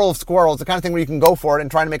Earl of Squirrels, the kind of thing where you can go for it and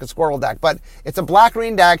try to make a squirrel deck. But it's a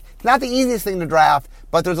black-green deck. It's not the easiest thing to draft,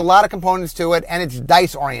 but there's a lot of components to it, and it's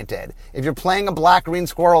dice-oriented. If you're playing a black-green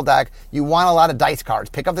squirrel deck, you want a lot of dice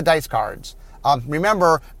cards. Pick up the dice cards.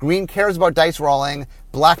 Remember, green cares about dice rolling,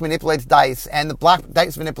 black manipulates dice, and the black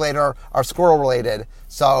dice manipulator are squirrel-related.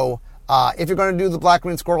 So if you're going to do the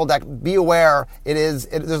black-green squirrel deck, be aware there's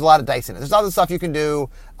a lot of dice in it. There's other stuff you can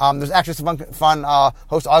do. There's actually some fun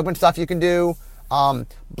host augment stuff you can do.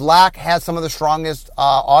 Black has some of the strongest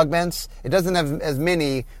augments. It doesn't have as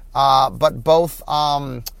many, but both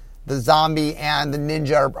the zombie and the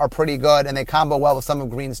ninja are pretty good, and they combo well with some of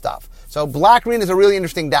green stuff. So black-green is a really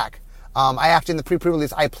interesting deck. I actually, in the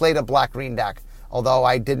pre-release, I played a black-green deck, although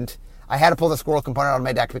I had to pull the squirrel component out of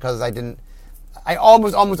my deck because I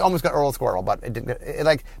almost got Earl Squirrel, but it didn't. It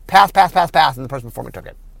like pass, and the person before me took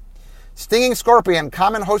it. Stinging Scorpion,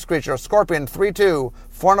 common host creature, Scorpion, 3/2,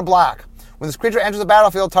 4 and a black. When this creature enters the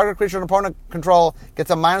battlefield, target creature and opponent control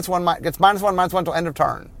gets -1 until end of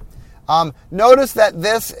turn. Notice that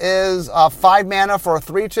this is 5 mana for a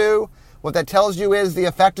 3/2. What that tells you is the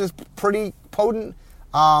effect is pretty potent.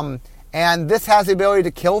 And this has the ability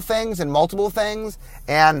to kill things and multiple things.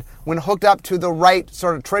 And when hooked up to the right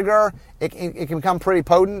sort of trigger, it can become pretty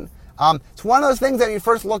potent. It's one of those things that you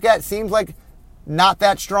first look at seems like not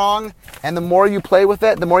that strong. And the more you play with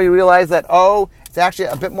it, the more you realize that, it's actually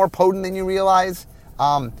a bit more potent than you realize.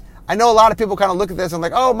 I know a lot of people kind of look at this and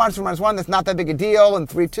like, -1, that's not that big a deal. And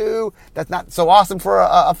 3/2, that's not so awesome for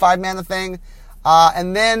a 5 mana thing.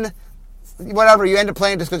 And then, whatever, you end up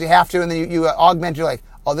playing just because you have to. And then you augment, you're like,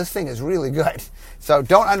 this thing is really good. So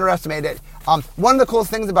don't underestimate it. One of the coolest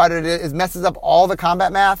things about it is messes up all the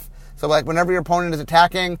combat math. So like whenever your opponent is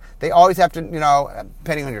attacking, they always have to,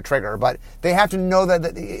 depending on your trigger, but they have to know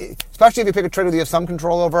that especially if you pick a trigger that you have some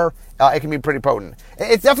control over, it can be pretty potent.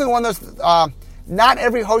 It's definitely one of those, not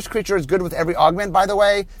every host creature is good with every augment, by the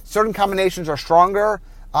way. Certain combinations are stronger.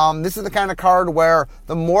 This is the kind of card where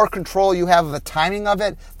the more control you have of the timing of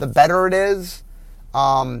it, the better it is.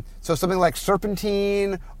 So something like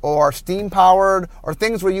Serpentine or Steam Powered or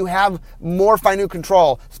things where you have more finite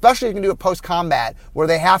control, especially if you can do it post-combat, where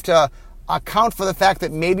they have to account for the fact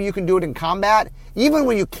that maybe you can do it in combat, even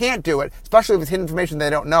when you can't do it, especially if it's hidden information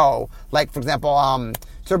they don't know. Like, for example,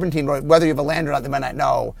 Serpentine, whether you have a land or not, they might not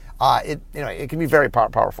know. It can be very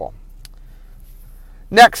powerful.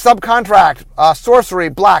 Next, Subcontract, sorcery,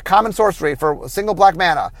 black, common sorcery for single black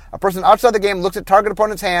mana. A person outside the game looks at target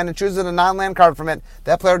opponent's hand and chooses a non-land card from it.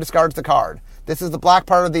 That player discards the card. This is the black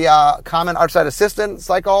part of the common outside assistant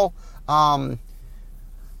cycle.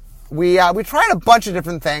 We tried a bunch of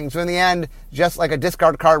different things. So in the end, just like a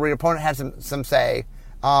discard card where your opponent has some say.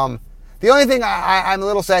 The only thing I'm a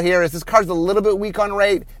little sad here is this card's a little bit weak on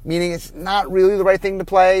rate, meaning it's not really the right thing to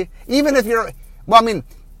play. Even if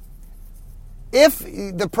if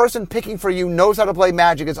the person picking for you knows how to play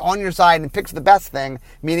Magic, is on your side and picks the best thing,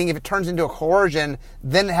 meaning if it turns into a coercion,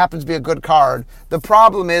 then it happens to be a good card. The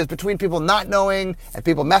problem is between people not knowing and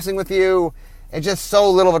people messing with you, it just so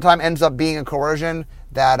little of the time ends up being a coercion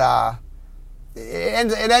that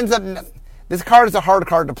it ends up. This card is a hard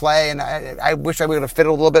card to play, and I wish I would have fit it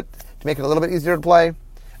a little bit to make it a little bit easier to play.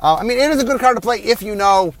 It is a good card to play if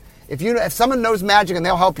if someone knows Magic and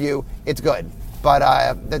they'll help you, it's good. But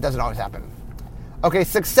that doesn't always happen. Okay,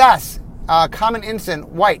 Success, common instant,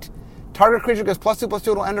 white. Target creature gets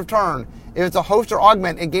 +2/+2 until end of turn. If it's a host or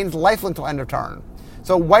augment, it gains lifelink until end of turn.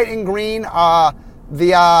 So white and green,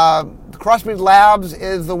 the Crossbreed Labs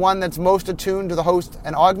is the one that's most attuned to the host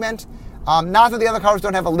and augment. Not that the other cards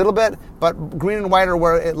don't have a little bit, but green and white are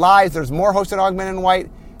where it lies. There's more host and augment in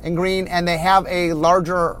white and green, and they have a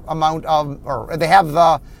larger amount of, or they have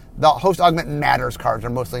the host augment matters cards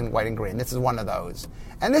are mostly in white and green. This is one of those.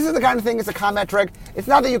 And this is the kind of thing, it's a combat trick. It's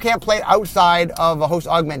not that you can't play it outside of a host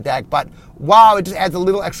augment deck, but wow, it just adds a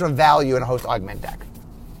little extra value in a host augment deck.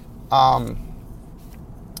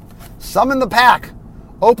 Summon the Pack.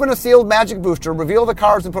 Open a sealed Magic booster, reveal the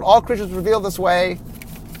cards, and put all creatures revealed this way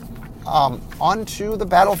onto the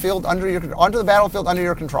battlefield under your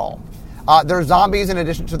control. They're zombies in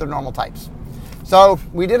addition to their normal types. So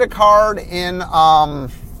we did a card in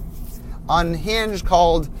Unhinged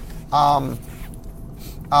called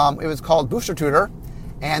it was called Booster Tutor,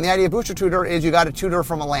 and the idea of Booster Tutor is you got a tutor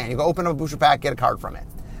from a land. You go open up a booster pack, get a card from it.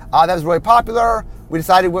 That was really popular. We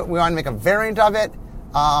decided we wanted to make a variant of it,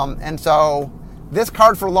 and so this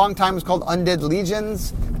card for a long time was called Undead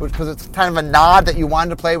Legions, because it's kind of a nod that you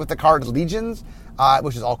wanted to play with the card Legions,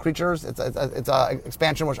 which is all creatures. It's an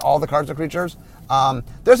expansion which all the cards are creatures.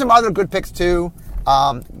 There's some other good picks too.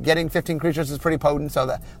 Getting 15 creatures is pretty potent, so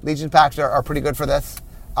the Legion packs are pretty good for this.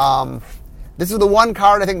 This is the one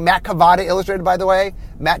card I think Matt Cavada illustrated, by the way.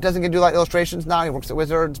 Matt doesn't get to do a lot of illustrations now. He works at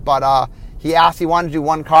Wizards, but he wanted to do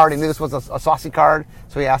one card. He knew this was a saucy card,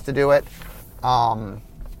 so he asked to do it.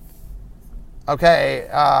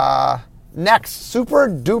 Next, Super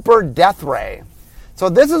Duper Death Ray. So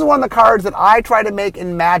this is one of the cards that I try to make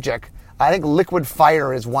in Magic. I think Liquid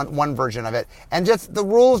Fire is one version of it. And just the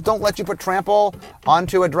rules don't let you put trample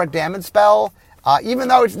onto a direct damage spell. Even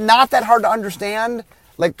though it's not that hard to understand,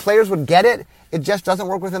 like players would get it, it just doesn't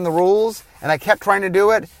work within the rules. And I kept trying to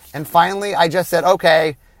do it. And finally I just said,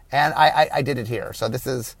 okay. And I did it here. So this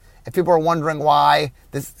is, If people are wondering why,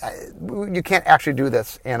 you can't actually do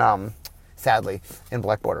this sadly, in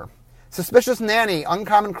Black Border. Suspicious Nanny,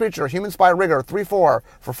 uncommon creature, human spy rigger, 3/4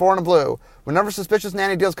 for 4 and a blue. Whenever Suspicious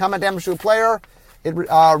Nanny deals combat damage to a player, it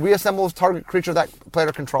reassembles target creature that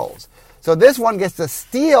player controls. So this one gets to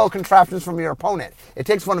steal contraptions from your opponent. It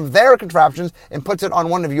takes one of their contraptions and puts it on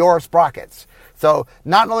one of your sprockets. So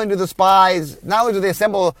not only do they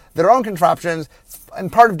assemble their own contraptions,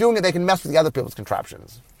 and part of doing it, they can mess with the other people's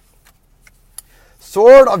contraptions.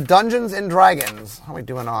 Sword of Dungeons and Dragons. How are we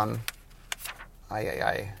doing on...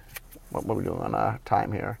 What are we doing on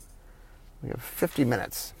time here? We have 50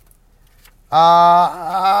 minutes.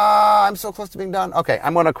 I'm so close to being done. Okay,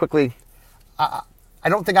 I'm going to quickly... I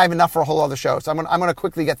don't think I have enough for a whole other show, so I'm going to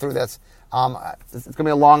quickly get through this. It's going to be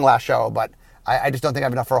a long last show, but I just don't think I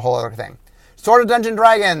have enough for a whole other thing. Sword of Dungeons and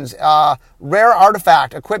Dragons, rare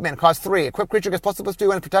artifact, equipment, cost 3. Equipped creature gets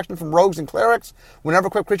 +2 and protection from rogues and clerics. Whenever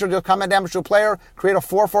equipped creature deals combat damage to a player, create a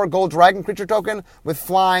 4/4 gold dragon creature token with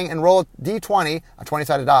flying and roll a d20, a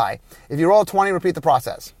 20-sided die. If you roll a 20, repeat the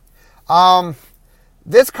process.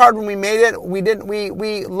 This card, when we made it,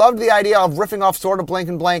 we loved the idea of riffing off Sword of Blank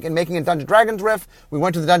and Blank and making a Dungeons Dragons riff. We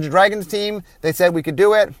went to the Dungeons Dragons team. They said we could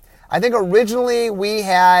do it. I think originally we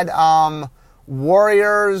had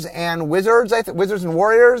warriors and wizards, wizards and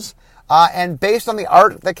warriors. And based on the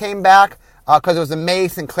art that came back, because it was a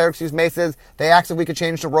mace and clerics use maces, they asked if we could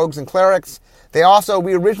change to rogues and clerics. We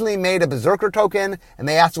originally made a Berserker token, and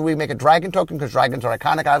they asked if we make a dragon token, because dragons are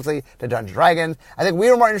iconic, obviously, to Dungeons & Dragons. I think we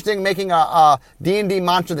were more interested in making a D&D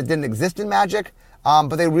monster that didn't exist in Magic,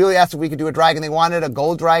 but they really asked if we could do a dragon. They wanted a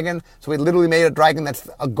gold dragon, so we literally made a dragon that's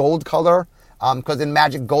a gold color, because in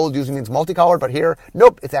Magic, gold usually means multicolored, but here,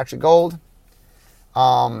 nope, it's actually gold.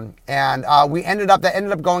 We ended up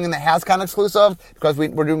going in the HasCon exclusive because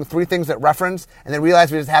we're doing 3 things that reference, and then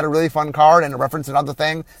realized we just had a really fun card and it referenced another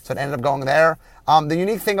thing, so it ended up going there. The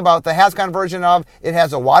unique thing about the HasCon version it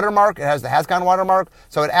has a watermark. It has the HasCon watermark,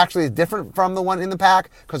 so it actually is different from the one in the pack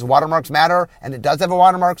because watermarks matter, and it does have a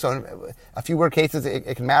watermark, so in a few rare cases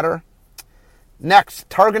it can matter. Next,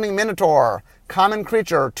 Targeting Minotaur, common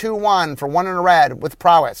creature, 2/1 for 1 and a red with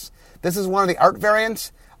prowess. This is one of the art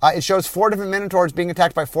variants. It shows 4 different Minotaurs being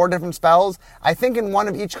attacked by 4 different spells. I think in one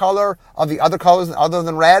of each color of the other colors other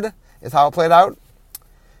than red is how it played out.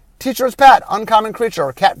 Teacher's Pet, uncommon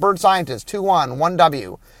creature, cat bird scientist, 2/1,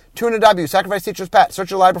 1W. 2 and a W, sacrifice Teacher's Pet, search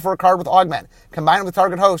your library for a card with augment. Combine it with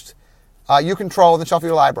target host you control in the shelf of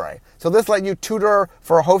your library. So this let you tutor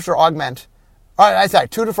for a host or augment.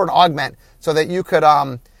 Tutor for an augment so that you could,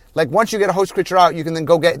 once you get a host creature out, you can then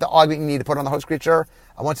go get the augment you need to put on the host creature.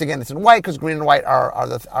 Once again, it's in white because green and white are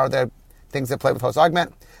the things that play with host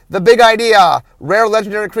augment. The Big Idea, rare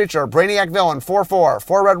legendary creature, Brainiac villain, 4/4,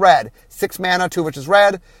 4 red, 6 mana, 2 which is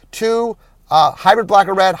red, 2 hybrid black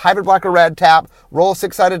or red, tap, roll a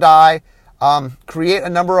 6-sided die, create a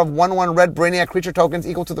number of 1/1 red Brainiac creature tokens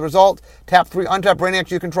equal to the result, tap 3 untapped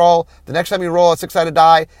Brainiacs you control. The next time you roll a 6-sided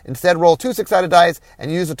die, instead roll 2 6-sided dice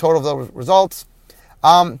and use the total of those results.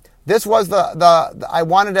 This was I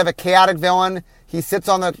wanted to have a chaotic villain. He sits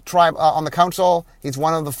on the tribe on the council. He's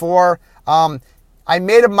one of the 4. I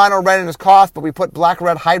made him mono red in his cost, but we put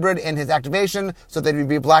black-red hybrid in his activation so that he'd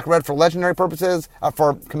be black-red for legendary purposes,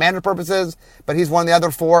 for commander purposes. But he's one of the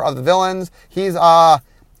other 4 of the villains. He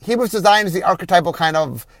was designed as the archetypal kind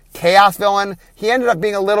of chaos villain. He ended up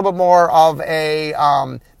being a little bit more of a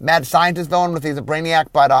mad scientist villain with he's a brainiac,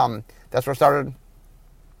 but that's where it started.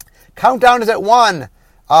 Countdown is at 1.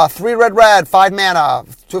 3 red, 5 mana,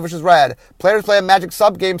 2 which is red. Players play a Magic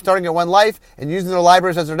sub-game starting at 1 life and using their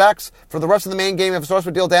libraries as their decks. For the rest of the main game, if a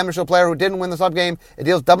sorcerer deals damage to a player who didn't win the sub-game, it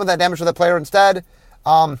deals double that damage to that player instead.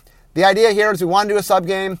 The idea here is we want to do a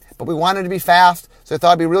sub-game, but we wanted to be fast, so I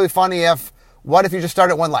thought it'd be really funny what if you just start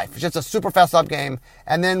at 1 life? It's just a super fast sub-game,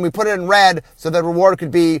 and then we put it in red so the reward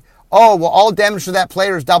could be, all damage to that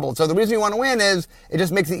player is doubled. So the reason you want to win is it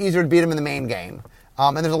just makes it easier to beat him in the main game.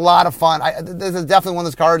 And there's a lot of fun. This is definitely one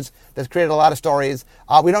of those cards that's created a lot of stories.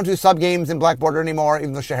 We don't do sub-games in Black Border anymore,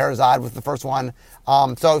 even though Scheherazade was the first one.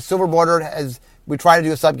 So Silver Border, we try to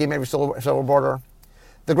do a sub-game every Silver Border.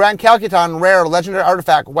 The Grand Calcuton, rare, legendary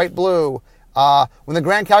artifact, white-blue. When the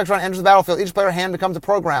Grand Calcuton enters the battlefield, each player's hand becomes a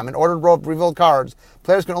program, an ordered row of revealed cards.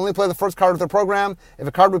 Players can only play the first card of their program. If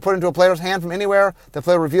a card be put into a player's hand from anywhere, the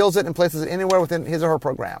player reveals it and places it anywhere within his or her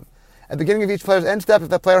program. At the beginning of each player's end step, if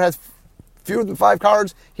the player has fewer than 5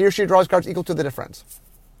 cards, he or she draws cards equal to the difference.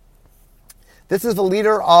 This is the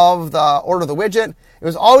leader of the Order of the Widget. It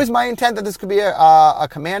was always my intent that this could be a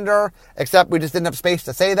commander, except we just didn't have space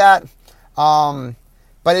to say that.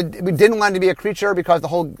 But we didn't want it to be a creature because the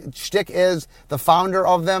whole shtick is the founder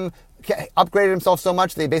of them upgraded himself so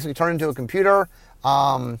much they basically turned into a computer.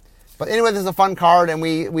 But anyway, this is a fun card, and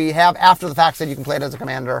we have after the fact said you can play it as a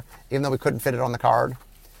commander, even though we couldn't fit it on the card.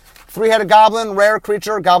 3-headed goblin, rare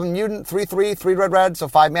creature, goblin mutant, 3/3, 3 red, so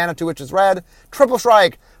 5 mana, 2 which is red. Triple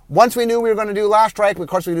strike. Once we knew we were going to do last strike, of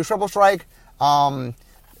course we do triple strike.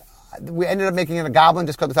 We ended up making it a goblin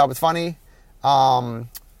just because we thought it was funny.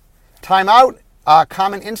 Timeout.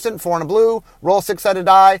 Common instant, 4 and a blue. Roll 6-sided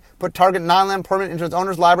die. Put target non-land permanent into its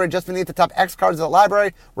owner's library just beneath the top X cards of the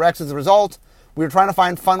library, where X is the result. We were trying to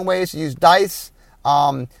find fun ways to use dice.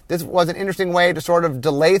 This was an interesting way to sort of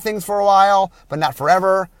delay things for a while, but not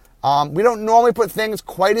forever. We don't normally put things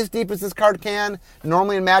quite as deep as this card can.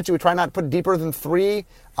 Normally in Magic, we try not to put deeper than 3,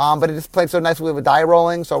 but it just played so nicely with die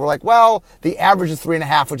rolling. So we're like, well, the average is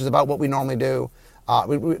 3.5, which is about what we normally do.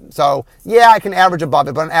 So, yeah, I can average above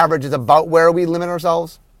it, but an average is about where we limit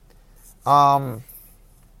ourselves.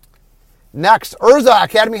 Next, Urza,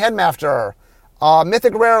 Academy Headmaster.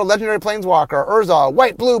 Mythic Rare, Legendary Planeswalker. Urza,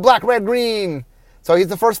 white, blue, black, red, green. So he's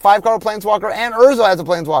the first 5-color Planeswalker, and Urza as a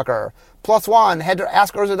Planeswalker. +1, head to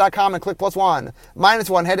AskUrza.com and click +1.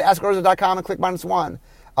 -1, head to AskUrza.com and click -1.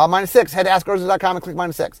 -6, head to AskUrza.com and click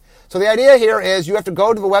 -6. So the idea here is you have to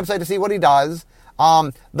go to the website to see what he does.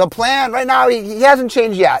 The plan, right now, he hasn't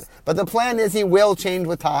changed yet, but the plan is he will change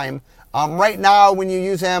with time. Right now, when you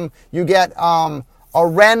use him, you get a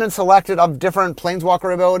random selected of different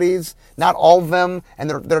Planeswalker abilities, not all of them, and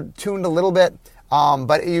they're tuned a little bit,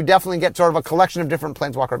 but you definitely get sort of a collection of different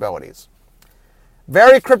Planeswalker abilities.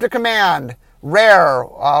 Very Cryptic Command, rare,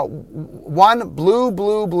 1 blue,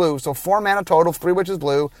 blue, blue, so 4 mana total, 3 which is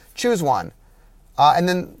blue, choose one. And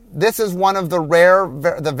then this is one of the rare,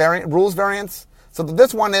 rules variants. So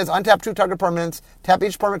this one is untap 2 target permanents, tap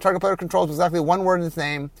each permanent target player controls with exactly 1 word in its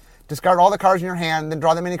name, discard all the cards in your hand, then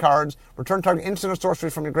draw that many cards, return target instant or sorcery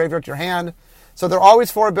from your graveyard to your hand. So there are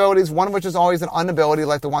always 4 abilities, one of which is always an unability,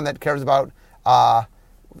 like the one that cares about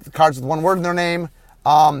cards with 1 word in their name.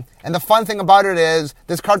 And the fun thing about it is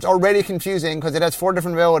this card's already confusing because it has 4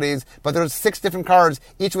 different abilities, but there's 6 different cards,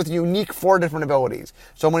 each with unique 4 different abilities.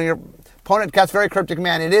 So when your opponent casts Very Cryptic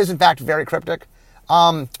Command, it is in fact very cryptic.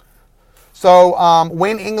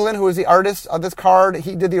 Wayne England, who is the artist of this card,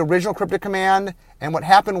 he did the original Cryptic Command, and what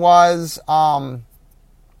happened was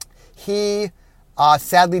he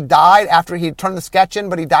sadly died after he turned the sketch in,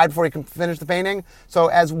 but he died before he could finish the painting. So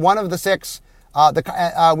as one of the 6,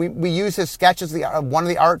 we use his sketch as one of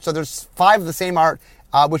the art. So there's 5 of the same art,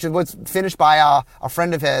 which was finished by a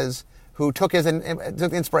friend of his who took the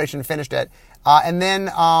inspiration and finished it. And then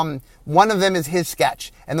one of them is his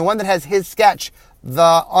sketch, and the one that has his sketch,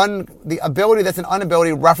 the ability that's an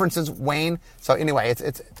unability references Wayne. So anyway,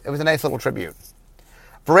 it was a nice little tribute.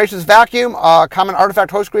 Voracious Vacuum, common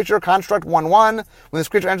artifact host creature, construct 1/1. When this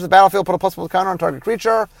creature enters the battlefield, put a +1 counter on target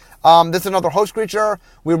creature. This is another host creature.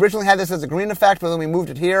 We originally had this as a green effect, but then we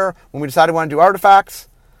moved it here when we decided we want to do artifacts.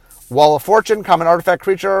 Wall of Fortune, common artifact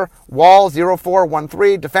creature. Wall,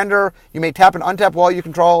 0/4/1/3. Defender, you may tap and untap wall you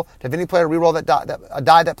control to have any player reroll a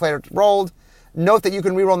die that player rolled. Note that you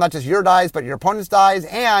can reroll not just your dice, but your opponent's dice,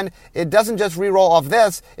 and it doesn't just reroll off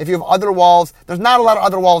this. If you have other walls, there's not a lot of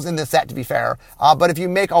other walls in this set, to be fair. But if you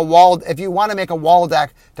want to make a wall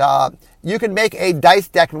deck, you can make a dice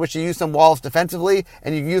deck in which you use some walls defensively,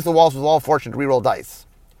 and you can use the walls with Wall of Fortune to reroll dice.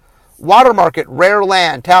 Water Market, rare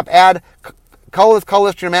land. Tap, add colorless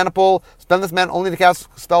to your mana pool. Spend this mana only to cast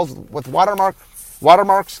spells with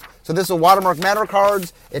watermarks. So this is a Watermark mana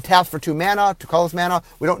cards. It taps for 2 mana, 2 colorless mana.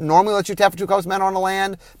 We don't normally let you tap for 2 colorless mana on a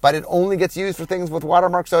land, but it only gets used for things with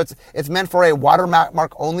watermark. So it's meant for a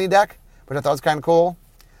watermark only deck, which I thought was kind of cool.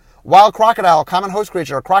 Wild Crocodile, common host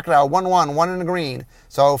creature. Crocodile, 1/1, 1 in a green.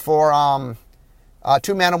 So for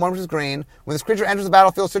 2 mana, 1 which is green. When this creature enters the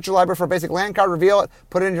battlefield, search your library for a basic land card, reveal it,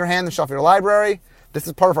 put it in your hand, then shuffle your library. This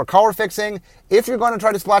is part of our color fixing. If you're going to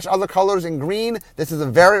try to splash other colors in green, this is a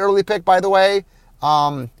very early pick, by the way.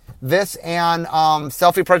 This and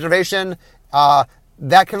Selfie Preservation,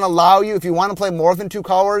 that can allow you, if you want to play more than 2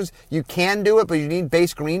 colors, you can do it, but you need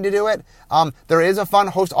base green to do it. There is a fun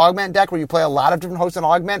host augment deck where you play a lot of different hosts and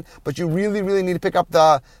augment, but you really, really need to pick up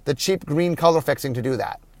the cheap green color fixing to do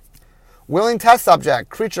that. Willing Test Subject,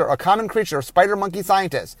 creature, a common creature, Spider Monkey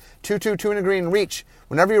Scientist, 2/2, 2 in a green, reach.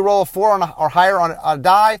 Whenever you roll a 4 or higher on a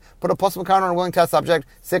die, put a +1 counter on a Willing Test Subject,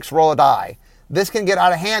 6, roll a die. This can get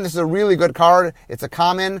out of hand. This is a really good card. It's a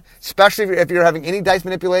common, especially if you're having any dice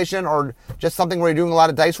manipulation or just something where you're doing a lot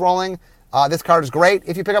of dice rolling. This card is great.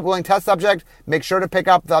 If you pick up Willing Test Subject, make sure to pick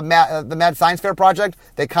up the Mad Science Fair project.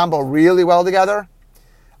 They combo really well together.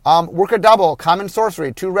 Work a double, common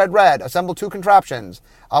sorcery, 2 red, assemble 2 contraptions.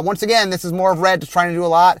 Once again, this is more of red, just trying to do a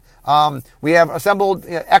lot. We have assembled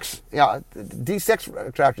D6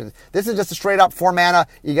 contraptions. This is just a straight up 4 mana,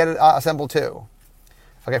 you get it assemble 2.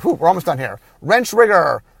 Okay, we're almost done here. Wrench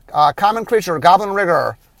Rigger, common creature, Goblin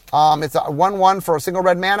Rigger. It's a 1/1 for a single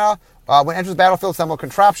red mana. When it enters the battlefield, assemble a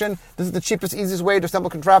contraption. This is the cheapest, easiest way to assemble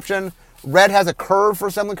a contraption. Red has a curve for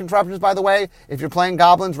assembling contraptions, by the way. If you're playing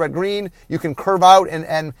goblins, red-green, you can curve out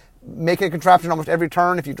and make a contraption almost every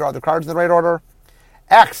turn if you draw the cards in the right order.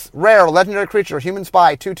 X, rare, legendary creature, human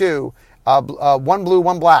spy, 2/2, 1 blue,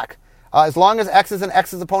 1 black. As long as X is in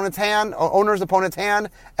X's opponent's hand, or owner's opponent's hand,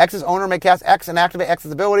 X's owner may cast X and activate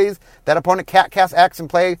X's abilities. That opponent can't cast X and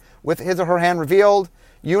play with his or her hand revealed.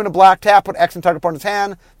 You in a black tap, put X in target opponent's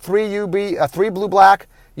hand. 3 blue black.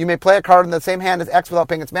 You may play a card in the same hand as X without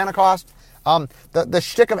paying its mana cost. The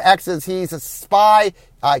shtick of X is he's a spy,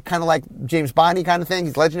 kind of like James Bondy kind of thing.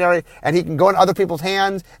 He's legendary, and he can go in other people's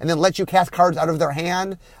hands and then let you cast cards out of their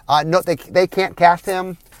hand. No, they can't cast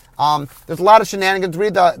him. There's a lot of shenanigans.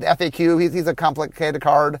 Read the FAQ. He's a complicated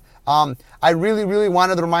card. I really, really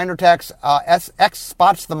wanted the reminder text. X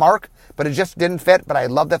spots the mark, but it just didn't fit. But I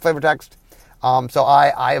love that flavor text. So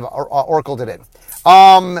I've oracled it in.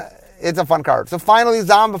 It's a fun card. So finally,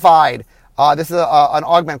 Zombified. This is an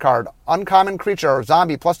augment card. Uncommon creature,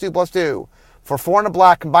 zombie, +2/+2. For 4 and a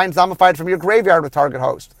black, combine Zombified from your graveyard with target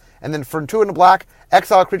host. And then for 2 and a black,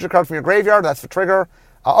 exile a creature card from your graveyard. That's the trigger.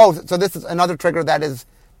 So this is another trigger that is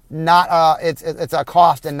not, it's a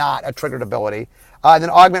cost and not a triggered ability. Then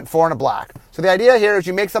augment 4 and a black. So the idea here is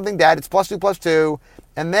you make something dead. It's +2/+2.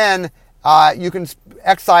 And then you can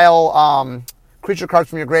exile creature cards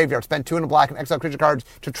from your graveyard. Spend 2 and a black and exile creature cards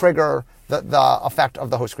to trigger the effect of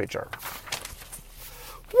the host creature.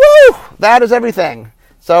 Woo! That is everything.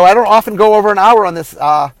 So I don't often go over an hour on this.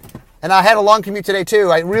 And I had a long commute today, too.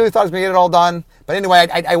 I really thought I was going to get it all done. But anyway,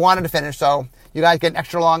 I wanted to finish, so you guys get an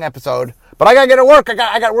extra long episode. But I got to get to work.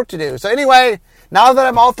 I got work to do. So anyway, now that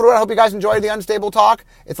I'm all through it, I hope you guys enjoyed the Unstable Talk.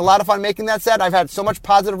 It's a lot of fun making that set. I've had so much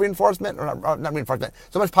positive reinforcement, or not reinforcement,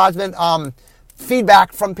 so much positive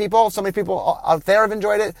feedback from people. So many people out there have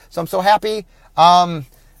enjoyed it. So I'm so happy.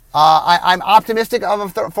 I'm optimistic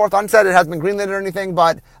of a fourth unset. It hasn't been greenlit or anything,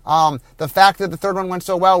 but the fact that the third one went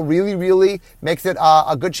so well really, really makes it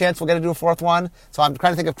a good chance we'll get to do a fourth one. So I'm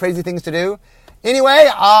trying to think of crazy things to do. Anyway,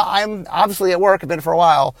 I'm obviously at work. I've been for a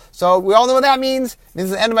while. So we all know what that means. It means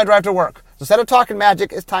the end of my drive to work. So instead of talking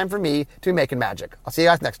magic, it's time for me to be making magic. I'll see you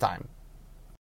guys next time.